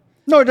money.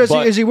 Nor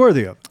is he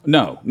worthy of.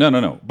 No.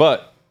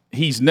 But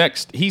he's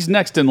next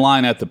in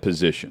line at the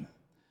position.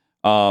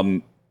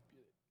 And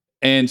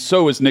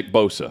so is Nick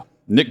Bosa.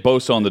 Nick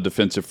Bosa on the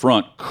defensive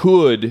front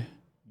could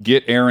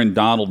get Aaron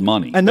Donald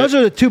money. And those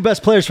are the two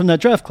best players from that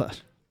draft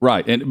class.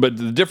 Right. But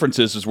the difference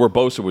is where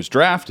Bosa was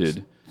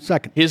drafted,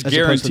 second. His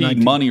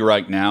guaranteed money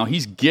right now,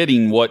 he's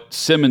getting what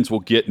Simmons will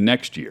get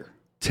next year.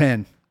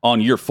 10. On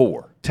year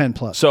 4. 10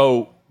 plus.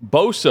 So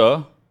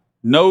Bosa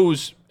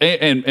knows,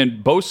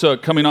 and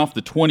Bosa coming off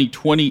the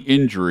 2020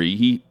 injury,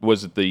 he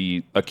was at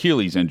the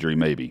Achilles injury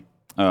maybe.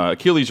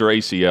 Achilles or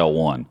ACL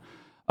one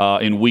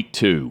in week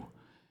 2.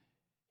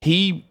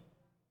 He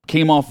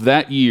came off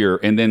that year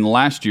and then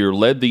last year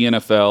led the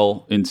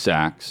NFL in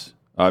sacks.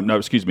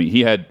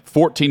 He had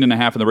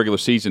 14.5 in the regular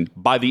season.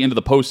 By the end of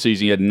the postseason,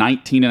 he had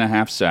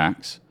 19.5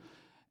 sacks.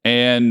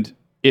 And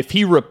if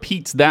he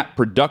repeats that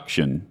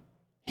production,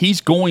 he's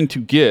going to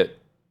get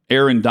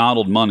Aaron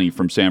Donald money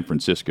from San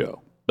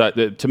Francisco.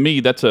 To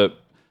me,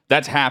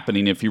 that's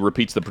happening if he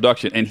repeats the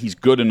production, and he's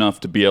good enough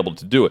to be able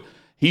to do it.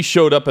 He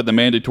showed up at the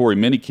mandatory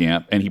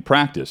minicamp, and he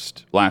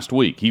practiced last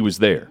week. He was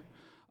there.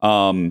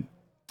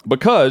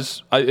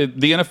 Because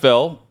the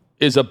NFL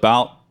is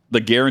about the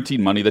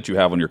guaranteed money that you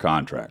have on your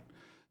contract.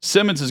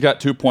 Simmons has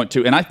got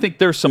 2.2, and I think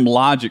there's some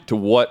logic to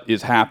what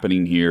is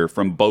happening here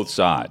from both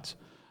sides.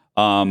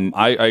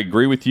 I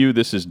agree with you.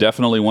 This is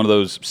definitely one of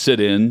those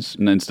sit-ins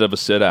instead of a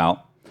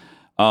sit-out.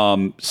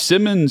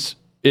 Simmons,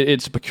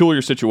 it's a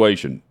peculiar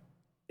situation.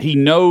 He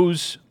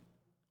knows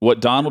what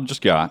Donald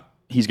just got.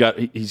 He's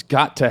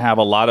got to have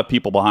a lot of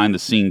people behind the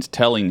scenes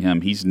telling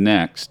him he's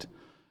next.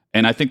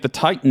 And I think the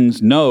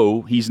Titans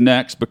know he's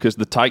next because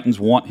the Titans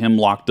want him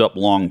locked up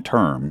long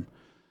term.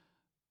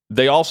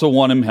 They also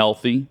want him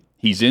healthy.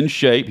 He's in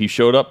shape. He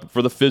showed up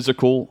for the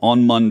physical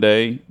on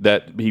Monday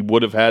that he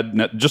would have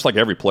had, just like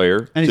every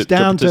player. And he's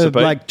down to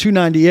like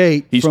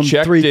 298 from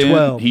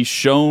 312. He's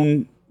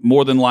shown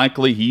more than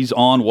likely he's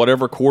on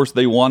whatever course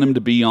they want him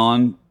to be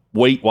on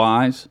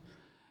weight-wise.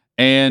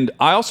 And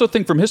I also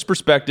think from his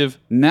perspective,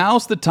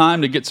 now's the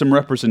time to get some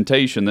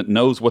representation that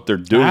knows what they're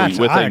doing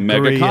with a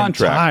mega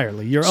contract.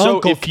 Entirely. Your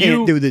uncle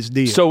can't do this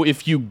deal. So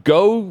if you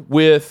go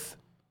with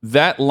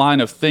that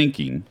line of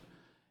thinking,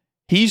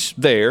 he's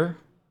there,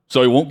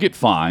 so he won't get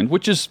fined,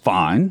 which is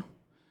fine.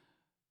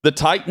 The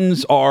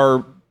Titans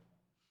are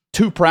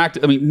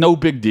practice. I mean, no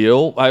big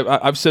deal.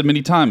 I've said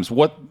many times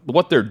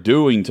what they're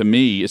doing to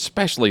me,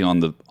 especially on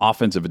the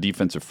offensive and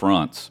defensive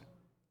fronts,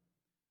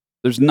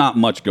 there's not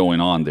much going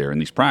on there in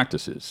these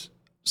practices.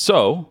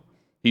 So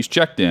he's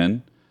checked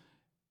in.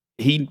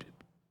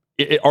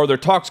 Are there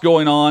talks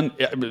going on?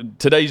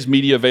 Today's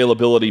media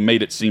availability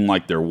made it seem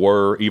like there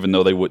were, even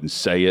though they wouldn't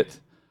say it,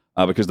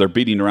 because they're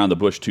beating around the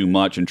bush too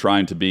much and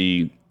trying to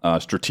be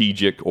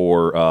strategic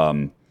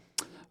or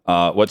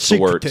what's the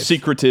word?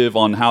 Secretive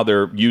on how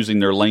they're using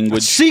their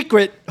language. A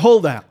secret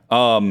holdout.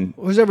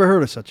 Who's ever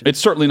heard of such a thing? It's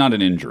certainly not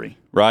an injury,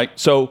 right?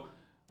 So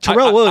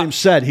Terrell Williams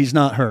said he's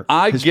not hurt.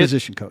 His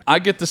position coach. I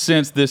get the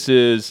sense this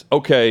is,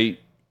 okay,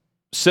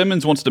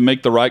 Simmons wants to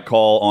make the right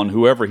call on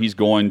whoever he's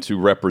going to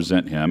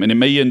represent him, and it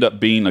may end up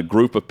being a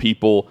group of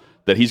people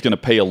that he's going to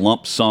pay a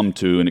lump sum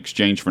to in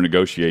exchange for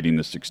negotiating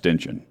this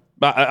extension.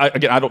 But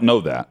I don't know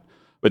that.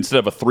 But instead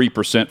of a 3%,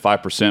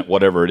 5%,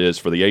 whatever it is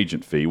for the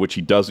agent fee, which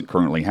he doesn't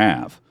currently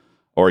have,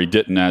 or he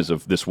didn't as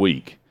of this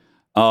week.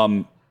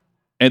 And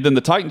then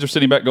the Titans are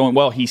sitting back going,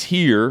 well, he's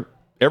here.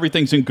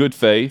 Everything's in good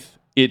faith.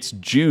 It's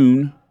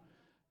June.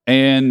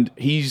 And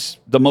he's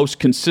the most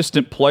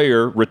consistent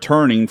player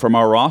returning from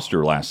our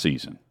roster last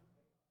season.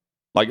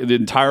 Like the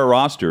entire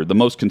roster, the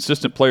most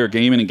consistent player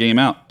game in and game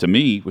out, to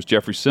me, was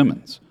Jeffrey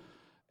Simmons.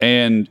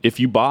 And if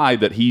you buy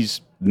that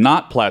he's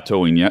not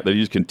plateauing yet, that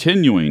he's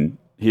continuing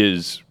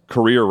his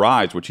career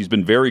rise, which he's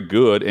been very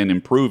good and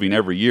improving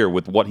every year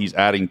with what he's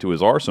adding to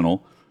his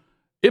arsenal,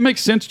 it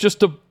makes sense just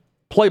to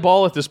play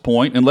ball at this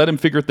point and let him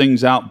figure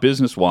things out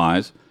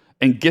business-wise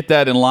and get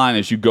that in line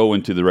as you go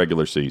into the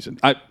regular season.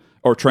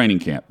 Or training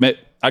camp.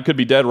 I could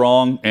be dead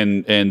wrong,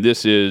 and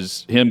this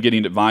is him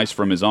getting advice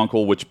from his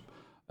uncle, which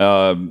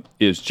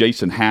is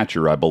Jason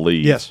Hatcher, I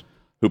believe, yes,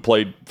 who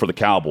played for the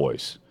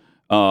Cowboys.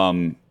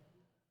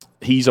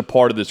 He's a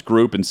part of this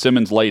group, and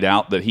Simmons laid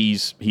out that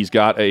he's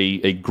got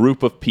a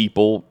group of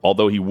people,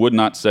 although he would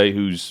not say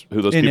who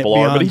those people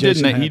are, but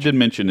he did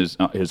mention his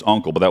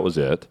uncle, but that was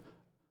it.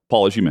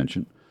 Paul, as you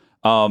mentioned.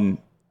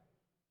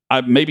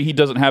 Maybe he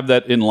doesn't have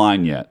that in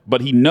line yet,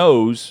 but he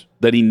knows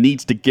that he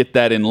needs to get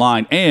that in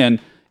line,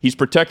 and he's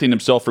protecting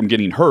himself from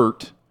getting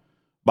hurt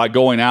by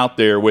going out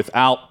there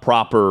without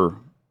proper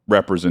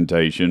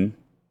representation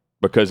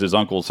because his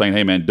uncle is saying,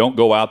 hey, man, don't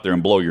go out there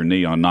and blow your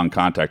knee on a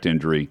non-contact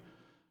injury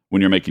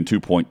when you're making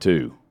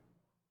 2.2.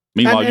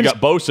 Meanwhile, you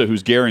got Bosa,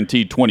 who's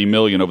guaranteed $20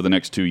 million over the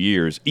next 2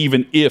 years,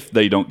 even if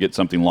they don't get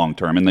something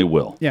long-term, and they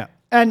will. Yeah.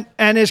 And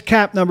his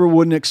cap number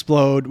wouldn't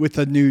explode with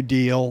a new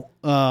deal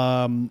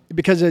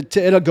because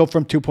it'll go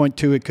from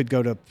 2.2. It could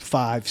go to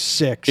 5,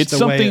 6. It's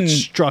the way it's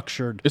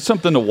structured. It's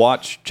something to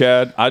watch,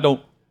 Chad. I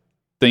don't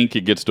think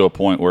it gets to a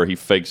point where he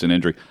fakes an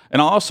injury.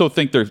 And I also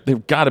think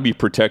there've got to be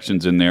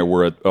protections in there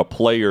where a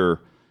player,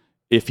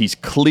 if he's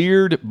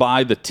cleared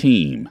by the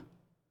team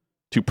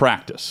to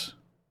practice,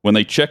 when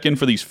they check in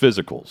for these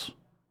physicals,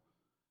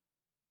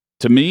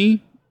 to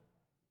me,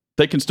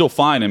 they can still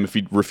fine him if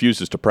he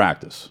refuses to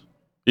practice,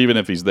 even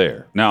if he's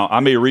there. Now, I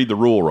may read the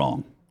rule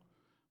wrong,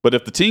 but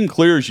if the team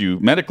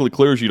medically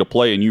clears you to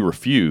play and you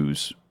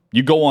refuse,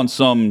 you go on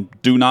some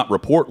do not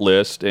report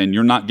list and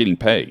you're not getting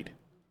paid.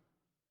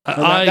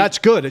 That's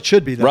good. It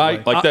should be that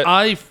right? way. Like that.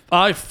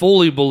 I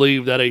fully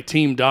believe that a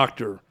team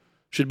doctor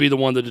should be the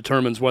one that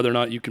determines whether or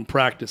not you can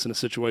practice in a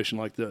situation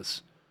like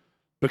this,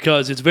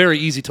 because it's very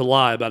easy to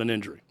lie about an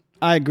injury.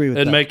 I agree with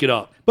that. And make it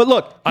up. But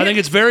look, I think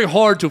it's very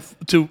hard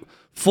to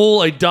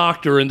fool a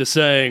doctor into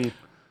saying,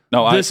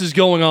 this is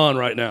going on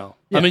right now.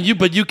 Yeah. I mean,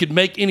 you could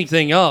make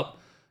anything up,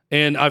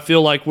 and I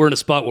feel like we're in a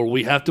spot where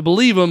we have to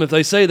believe them if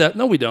they say that.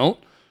 No, we don't.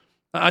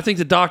 I think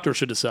the doctor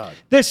should decide.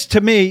 This,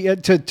 to me,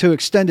 to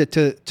extend it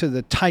to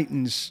the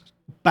Titans'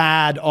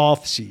 bad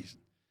offseason.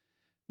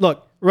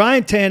 Look,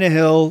 Ryan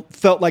Tannehill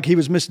felt like he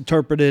was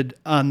misinterpreted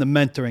on the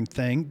mentoring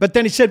thing, but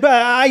then he said, but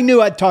I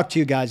knew I'd talk to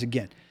you guys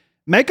again.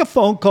 Make a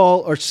phone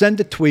call or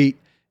send a tweet,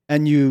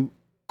 and you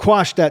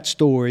quash that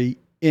story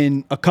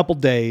in a couple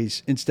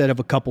days instead of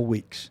a couple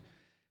weeks.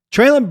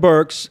 Treylon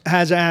Burks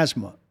has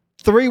asthma.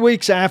 3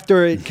 weeks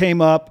after it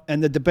came up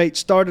and the debate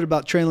started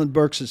about Treylon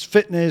Burks'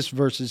 fitness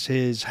versus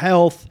his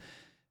health,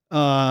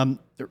 Rob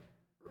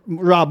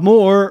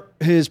Moore,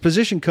 his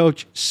position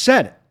coach,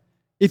 said it.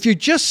 If you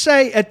just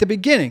say at the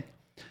beginning,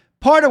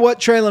 part of what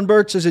Treylon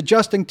Burks is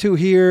adjusting to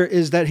here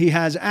is that he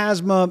has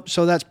asthma,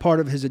 so that's part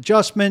of his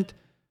adjustment.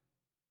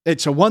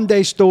 It's a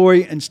one-day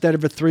story instead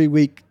of a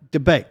 3-week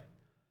debate.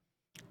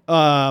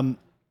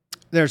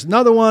 There's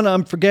another one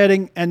I'm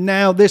forgetting, and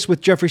now this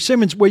with Jeffrey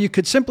Simmons, where you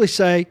could simply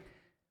say,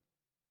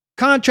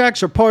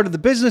 contracts are part of the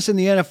business in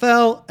the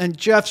NFL, and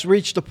Jeff's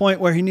reached the point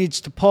where he needs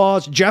to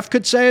pause. Jeff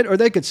could say it, or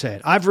they could say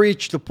it. I've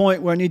reached the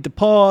point where I need to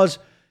pause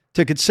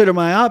to consider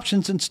my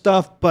options and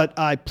stuff, but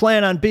I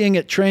plan on being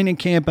at training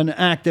camp and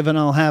active, and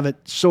I'll have it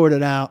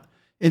sorted out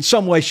in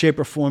some way, shape,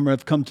 or form, or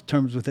I've come to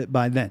terms with it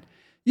by then.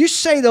 You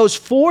say those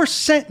 4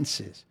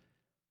 sentences.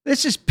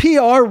 This is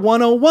PR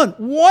 101.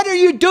 What are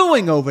you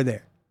doing over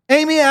there?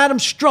 Amy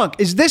Adams Strunk.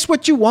 Is this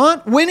what you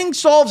want? Winning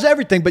solves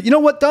everything, but you know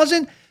what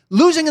doesn't?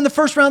 losing in the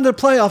first round of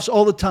the playoffs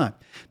all the time.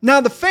 Now,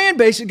 the fan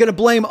base is going to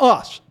blame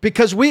us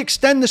because we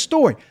extend the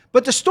story.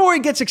 But the story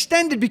gets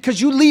extended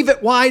because you leave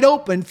it wide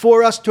open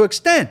for us to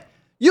extend.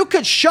 You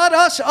could shut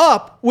us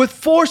up with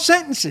 4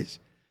 sentences.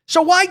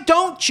 So why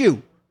don't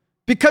you?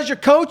 Because your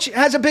coach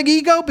has a big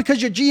ego?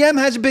 Because your GM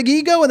has a big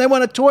ego and they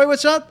want to toy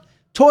with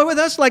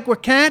us like we're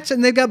cats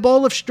and they've got a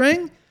bowl of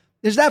string?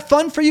 Is that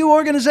fun for you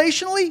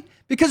organizationally?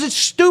 Because it's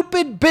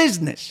stupid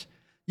business.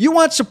 You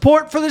want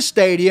support for the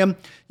stadium.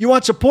 You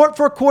want support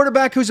for a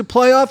quarterback who's a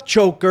playoff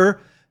choker.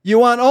 You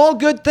want all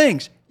good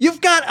things. You've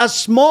got a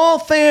small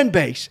fan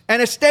base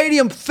and a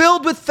stadium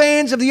filled with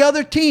fans of the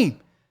other team.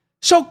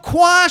 So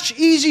quash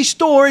easy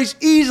stories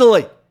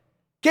easily.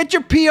 Get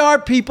your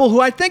PR people, who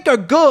I think are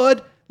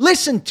good,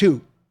 listened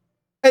to,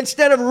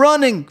 instead of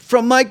running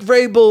from Mike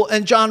Vrabel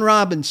and John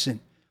Robinson.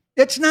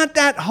 It's not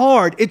that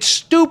hard. It's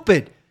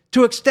stupid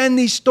to extend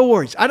these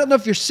stories. I don't know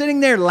if you're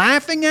sitting there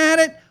laughing at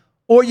it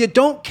or you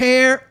don't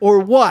care or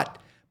what,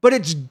 but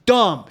it's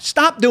dumb.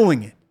 Stop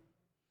doing it.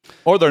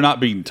 Or they're not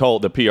being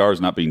told, the PR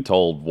is not being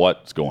told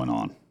what's going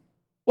on.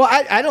 Well,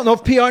 I don't know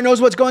if PR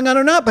knows what's going on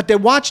or not, but they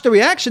watch the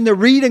reaction. They're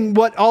reading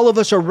what all of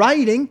us are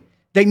writing.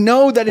 They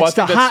know that it's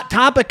the hot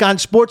topic on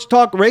sports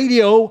talk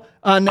radio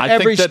on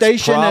every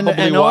station and our show. I think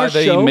that's probably why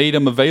they made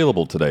him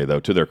available today, though,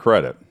 to their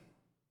credit.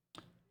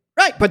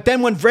 Right, but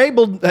then when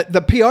Vrabel,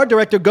 the PR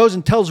director, goes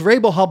and tells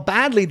Vrabel how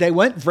badly they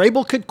went,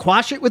 Vrabel could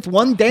quash it with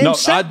one damn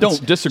sentence. I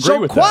don't disagree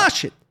with that. So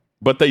quash it.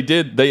 But they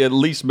did. They at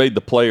least made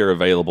the player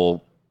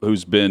available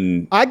who's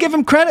been... I give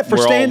him credit for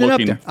standing up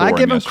there. I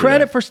give him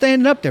credit for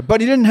standing up there, but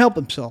he didn't help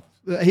himself.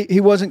 He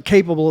wasn't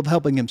capable of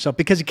helping himself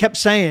because he kept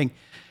saying,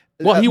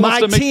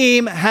 my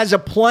team has a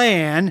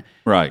plan,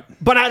 right?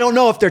 But I don't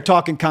know if they're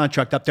talking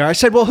contract up there. I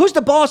said, well, who's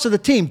the boss of the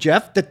team,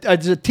 Jeff?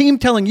 Is the team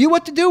telling you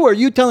what to do, or are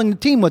you telling the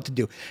team what to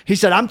do? He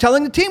said, I'm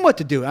telling the team what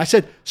to do. I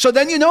said, so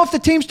then you know if the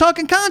team's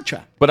talking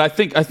contract. But I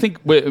think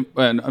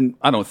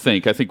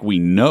we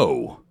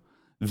know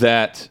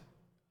that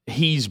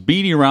he's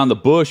beating around the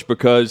bush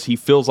because he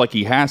feels like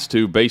he has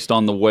to based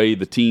on the way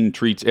the team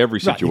treats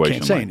every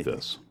situation like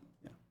this.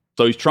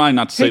 So he's trying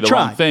not to say the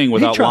wrong thing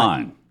without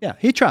lying. Yeah,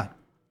 he tried.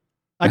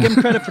 I give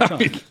him credit for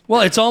trying. Well,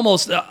 it's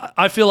almost,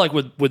 I feel like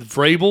with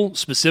Vrabel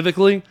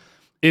specifically,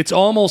 it's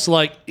almost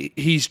like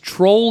he's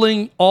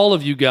trolling all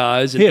of you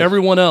guys and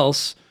everyone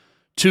else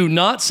to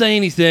not say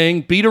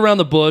anything, beat around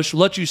the bush,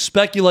 let you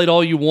speculate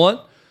all you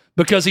want,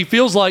 because he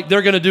feels like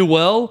they're going to do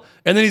well,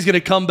 and then he's going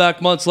to come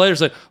back months later and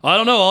say, I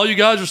don't know, all you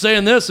guys are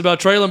saying this about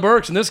Treylon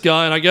Burks and this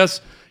guy, and I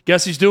guess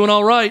he's doing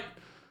all right.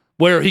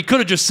 Where he could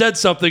have just said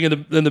something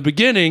in the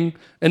beginning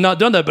and not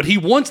done that, but he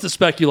wants the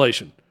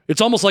speculation. It's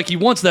almost like he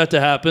wants that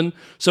to happen,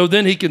 so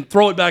then he can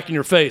throw it back in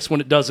your face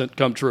when it doesn't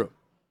come true.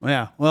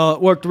 Yeah, well,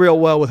 it worked real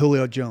well with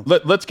Julio Jones.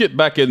 Let's get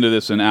back into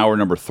this in hour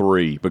number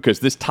 3, because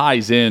this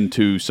ties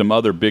into some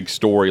other big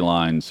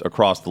storylines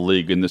across the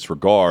league in this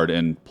regard,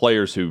 and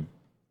players who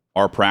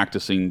are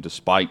practicing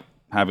despite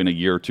having a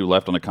year or two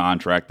left on a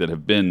contract that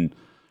have been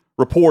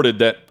reported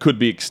that could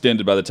be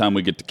extended by the time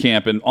we get to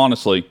camp. And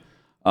honestly,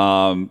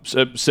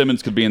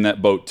 Simmons could be in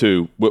that boat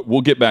too.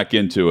 We'll get back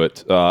into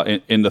it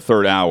in the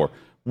third hour.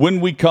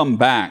 When we come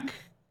back,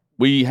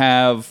 we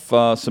have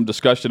some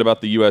discussion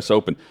about the U.S.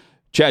 Open.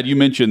 Chad, you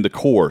mentioned the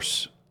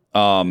course.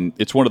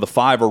 It's one of the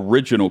 5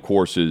 original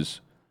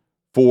courses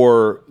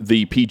for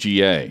the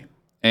PGA,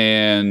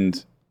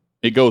 and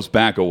it goes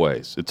back a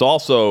ways. It's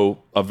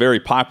also a very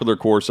popular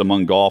course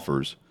among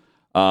golfers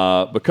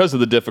because of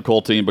the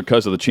difficulty and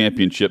because of the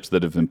championships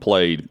that have been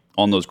played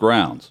on those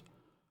grounds.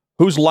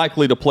 Who's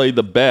likely to play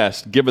the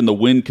best given the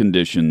wind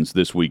conditions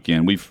this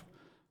weekend? We've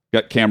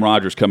got Cam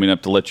Rogers coming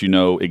up to let you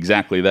know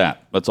exactly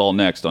that. That's all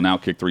next on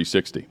Outkick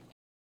 360.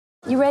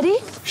 You ready?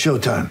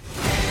 Showtime.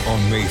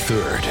 On May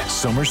 3rd,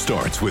 summer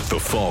starts with The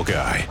Fall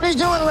Guy. Let's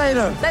do it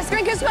later. Let's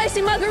drink a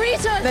spicy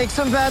margarita. Make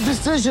some bad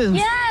decisions.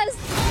 Yes.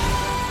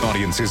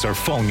 Audiences are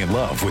falling in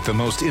love with the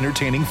most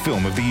entertaining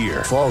film of the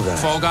year. Fall Guy.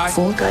 Fall Guy.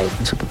 Fall Guy.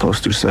 That's what the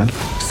poster said.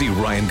 See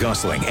Ryan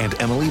Gosling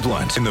and Emily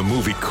Blunt in the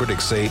movie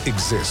critics say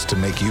exists to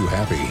make you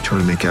happy.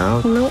 Trying to make it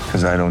out? Nope.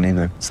 Because I don't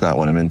either. It's not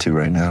what I'm into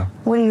right now.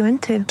 What are you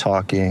into?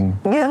 Talking.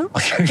 Yeah.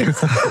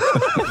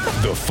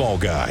 The Fall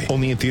Guy.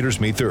 Only in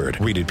theaters May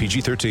 3rd. Rated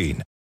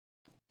PG-13.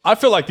 I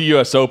feel like the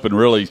U.S. Open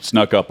really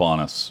snuck up on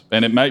us,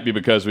 and it might be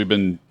because we've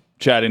been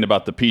chatting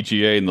about the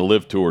PGA and the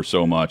LIV Tour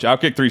so much.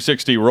 Outkick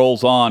 360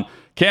 rolls on.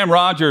 Cam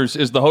Rogers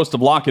is the host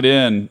of Lock It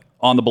In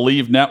on the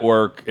Believe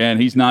Network, and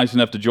he's nice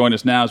enough to join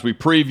us now as we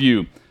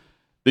preview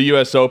the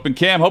U.S. Open.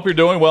 Cam, hope you're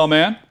doing well,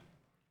 man.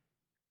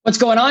 What's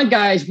going on,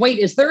 guys? Wait,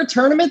 is there a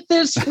tournament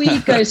this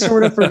week? I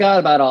sort of forgot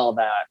about all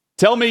that.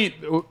 Tell me,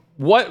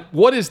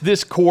 what is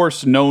this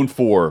course known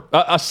for?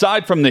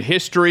 Aside from the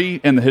history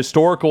and the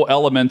historical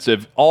elements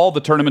of all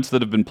the tournaments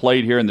that have been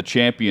played here and the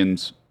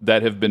champions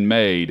that have been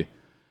made,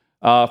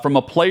 from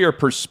a player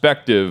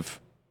perspective,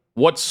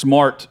 what's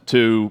smart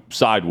to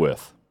side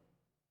with?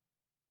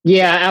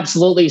 Yeah,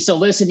 absolutely. So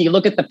listen, you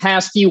look at the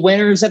past few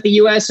winners at the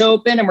U.S.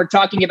 Open, and we're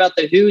talking about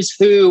the who's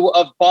who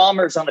of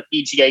bombers on the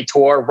PGA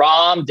Tour.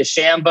 Rahm,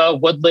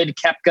 DeChambeau, Woodland,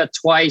 Koepka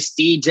twice,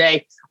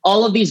 DJ.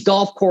 all of these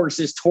golf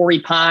courses, Torrey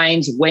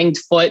Pines, Winged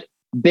Foot,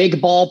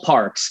 big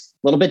ballparks.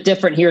 A little bit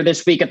different here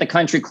this week at the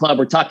Country Club.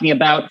 We're talking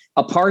about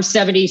a par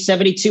 70,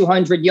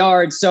 7,200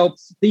 yards. So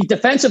the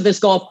defense of this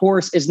golf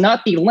course is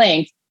not the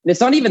length. And it's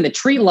not even the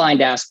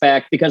tree-lined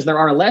aspect because there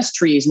are less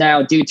trees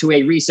now due to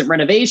a recent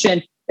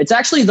renovation. It's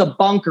actually the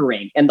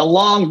bunkering and the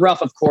long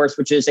rough, of course,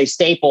 which is a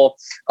staple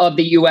of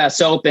the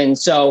U.S. Open.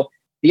 So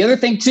the other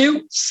thing,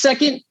 too,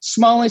 second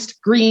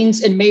smallest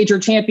greens in major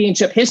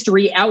championship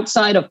history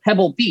outside of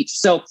Pebble Beach.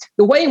 So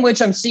the way in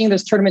which I'm seeing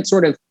this tournament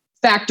sort of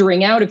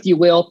factoring out, if you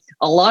will,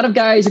 a lot of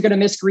guys are going to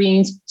miss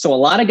greens. So a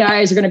lot of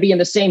guys are going to be in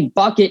the same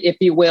bucket, if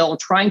you will,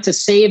 trying to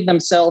save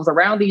themselves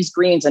around these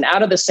greens and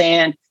out of the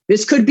sand.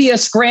 This could be a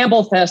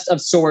scramble fest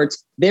of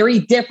sorts, very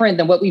different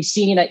than what we've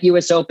seen at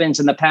U.S. Opens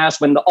in the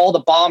past when all the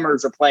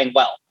bombers are playing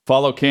well.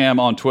 Follow Cam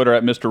on Twitter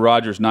at Mr.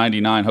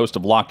 Rogers99, host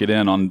of Lock It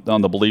In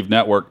on the Believe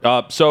Network.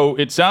 So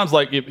it sounds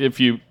like if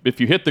you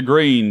hit the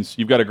greens,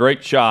 you've got a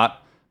great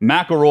shot.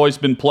 McIlroy's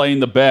been playing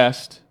the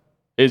best.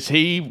 Is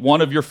he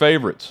one of your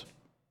favorites?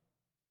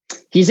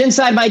 He's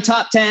inside my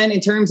top 10 in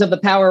terms of the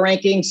power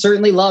ranking.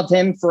 Certainly loved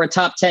him for a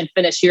top 10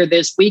 finish here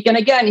this week. And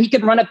again, he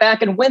could run it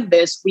back and win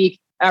this week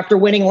after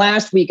winning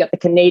last week at the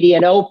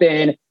Canadian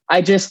Open.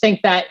 I just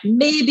think that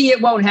maybe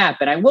it won't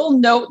happen. I will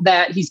note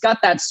that he's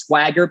got that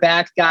swagger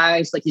back,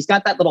 guys. Like he's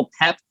got that little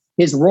pep,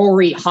 his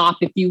Rory hop,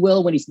 if you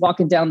will, when he's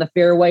walking down the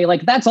fairway.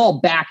 Like that's all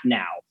back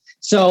now.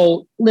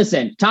 So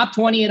listen, top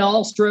 20 in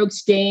all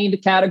strokes gained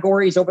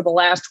categories over the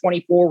last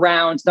 24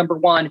 rounds, number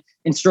one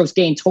in strokes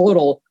gained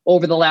total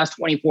over the last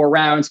 24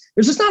 rounds.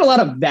 There's just not a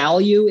lot of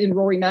value in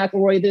Rory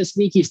McIlroy this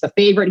week. He's the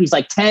favorite. He's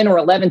like 10 or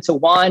 11 to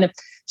 1.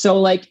 So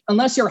like,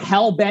 unless you're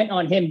hell bent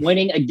on him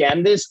winning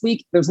again this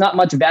week, there's not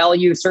much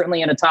value,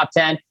 certainly in a top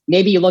 10.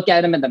 Maybe you look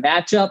at him in the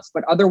matchups,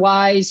 but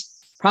otherwise,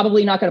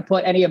 probably not going to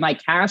put any of my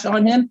cash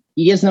on him.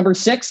 He is number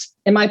 6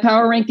 in my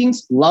power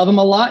rankings. Love him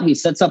a lot. He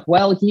sets up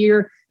well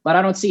here, but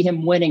I don't see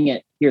him winning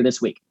it here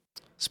this week.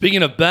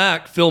 Speaking of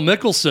back, Phil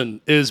Mickelson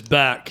is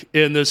back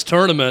in this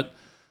tournament.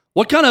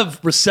 What kind of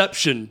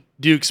reception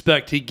do you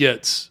expect he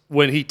gets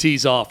when he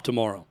tees off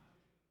tomorrow?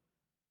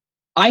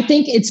 I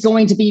think it's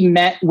going to be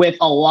met with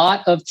a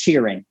lot of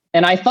cheering.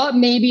 And I thought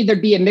maybe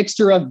there'd be a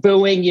mixture of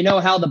booing. You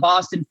know how the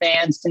Boston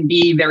fans can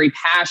be very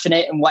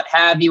passionate and what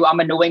have you. I'm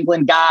a New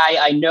England guy.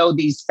 I know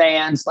these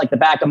fans like the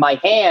back of my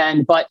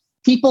hand, but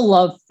people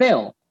love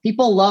Phil.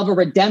 People love a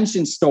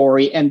redemption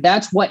story, and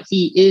that's what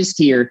he is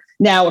here.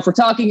 Now, if we're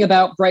talking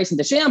about Bryson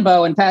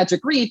DeChambeau and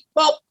Patrick Reed,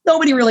 well,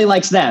 nobody really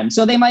likes them.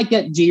 So they might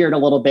get jeered a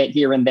little bit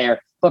here and there.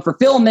 But for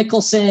Phil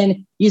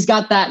Mickelson, he's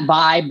got that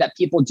vibe that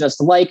people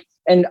just like.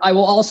 And I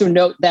will also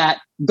note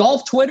that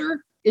golf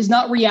Twitter is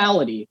not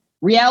reality.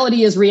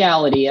 Reality is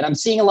reality. And I'm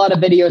seeing a lot of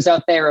videos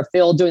out there of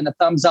Phil doing the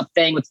thumbs up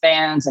thing with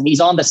fans, and he's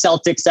on the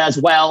Celtics as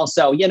well.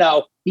 So, you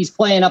know, he's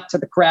playing up to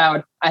the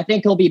crowd. I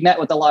think he'll be met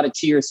with a lot of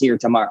cheers here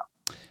tomorrow.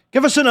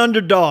 Give us an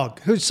underdog.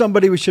 Who's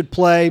somebody we should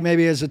play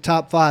maybe as a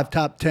top 5,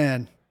 top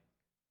 10?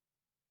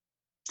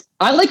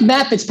 I like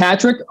Matt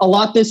Fitzpatrick a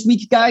lot this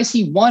week, guys.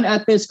 He won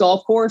at this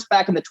golf course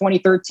back in the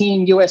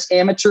 2013 U.S.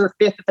 Amateur,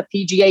 5th at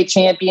the PGA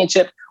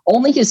Championship.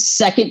 Only his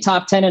second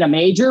top 10 in a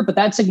major, but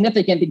that's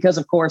significant because,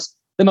 of course,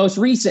 the most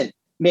recent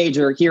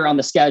major here on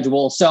the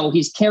schedule. So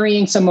he's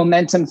carrying some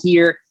momentum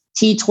here.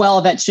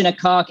 T12 at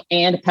Shinnecock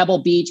and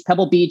Pebble Beach.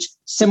 Pebble Beach,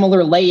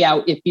 similar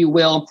layout, if you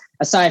will,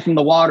 aside from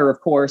the water, of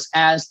course,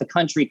 as the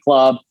Country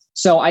Club.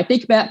 So I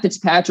think Matt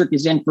Fitzpatrick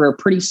is in for a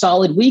pretty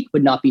solid week.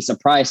 Would not be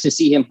surprised to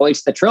see him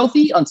hoist the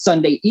trophy on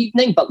Sunday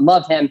evening, but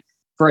love him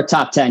for a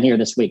top 10 here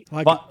this week.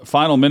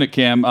 Final minute,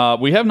 Cam.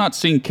 We have not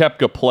seen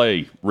Koepka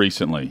play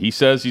recently. He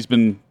says he's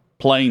been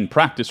playing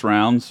practice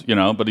rounds, you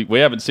know, but we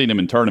haven't seen him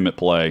in tournament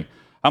play.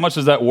 How much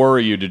does that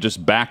worry you to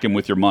just back him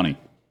with your money?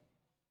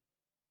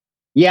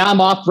 Yeah,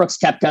 I'm off Brooks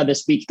Koepka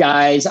this week,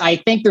 guys. I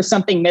think there's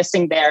something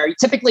missing there.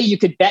 Typically, you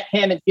could bet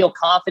him and feel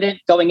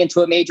confident going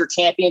into a major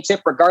championship,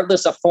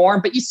 regardless of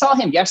form. But you saw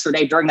him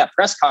yesterday during that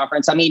press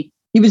conference. I mean,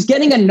 he was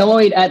getting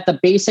annoyed at the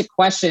basic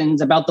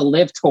questions about the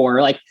LIV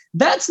Tour. Like,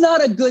 that's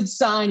not a good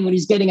sign when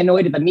he's getting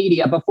annoyed at the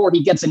media before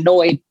he gets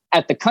annoyed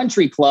at the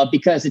Country Club,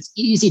 because it's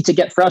easy to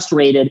get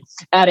frustrated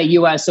at a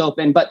U.S.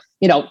 Open. But,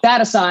 you know,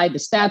 that aside, the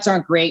stats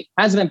aren't great.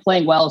 Hasn't been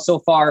playing well so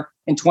far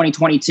in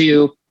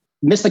 2022.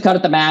 Missed the cut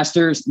at the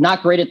Masters,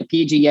 not great at the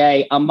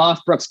PGA. I'm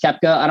off Brooks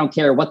Koepka. I don't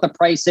care what the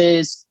price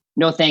is.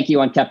 No thank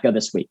you on Koepka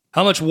this week.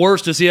 How much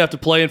worse does he have to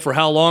play and for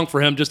how long for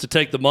him just to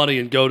take the money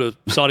and go to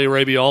Saudi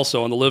Arabia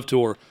also on the LIV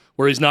Tour,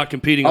 where he's not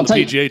competing on the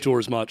PGA Tour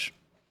as much?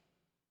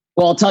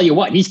 Well, I'll tell you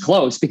what, he's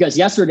close, because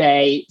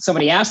yesterday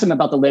somebody asked him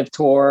about the LIV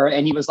Tour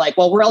and he was like,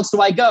 well, where else do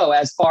I go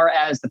as far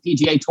as the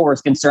PGA Tour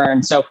is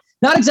concerned? So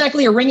not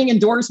exactly a ringing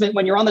endorsement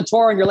when you're on the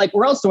tour and you're like,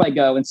 where else do I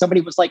go? And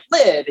somebody was like,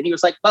 LIV. And he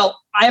was like, well,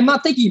 I am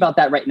not thinking about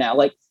that right now.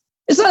 Like,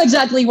 it's not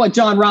exactly what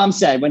Jon Rahm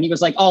said when he was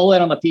like all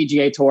in on the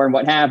PGA Tour and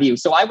what have you.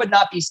 So I would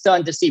not be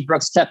stunned to see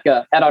Brooks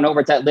Koepka head on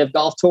over to that LIV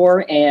Golf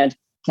Tour and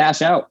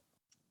cash out.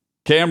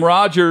 Cam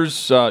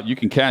Rogers, you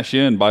can cash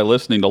in by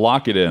listening to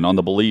Lock It In on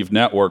the Believe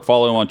Network.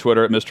 Follow him on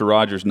Twitter at Mr.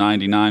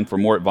 Rogers99 for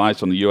more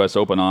advice on the U.S.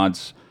 Open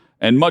odds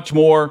and much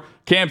more.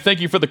 Cam, thank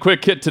you for the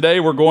quick hit today.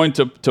 We're going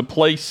to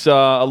place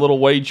a little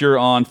wager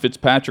on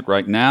Fitzpatrick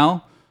right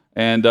now,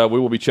 and we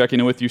will be checking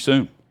in with you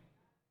soon.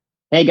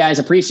 Hey, guys,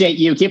 appreciate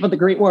you. Keep up the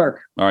great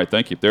work. All right,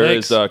 thank you. There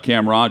is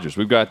Cam Rogers.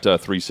 We've got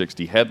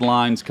 360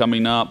 headlines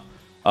coming up.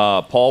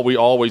 Paul, we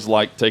always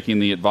like taking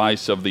the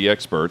advice of the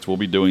experts. We'll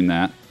be doing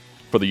that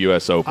for the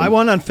U.S. Open. I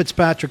won on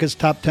Fitzpatrick as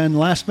top 10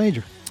 last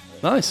major.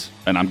 Nice.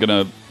 And I'm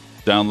going to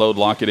download,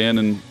 lock it in,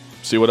 and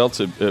see what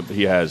else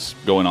he has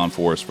going on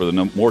for us for the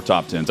more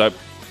top 10s.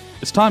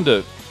 It's time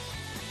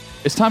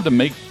to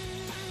make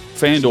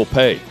FanDuel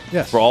pay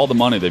for all the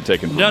money they've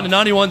taken from down us. to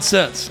 91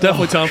 cents.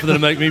 Definitely time for them to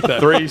make me pay.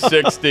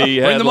 360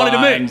 Bring the money to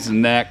me. headlines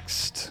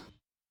next.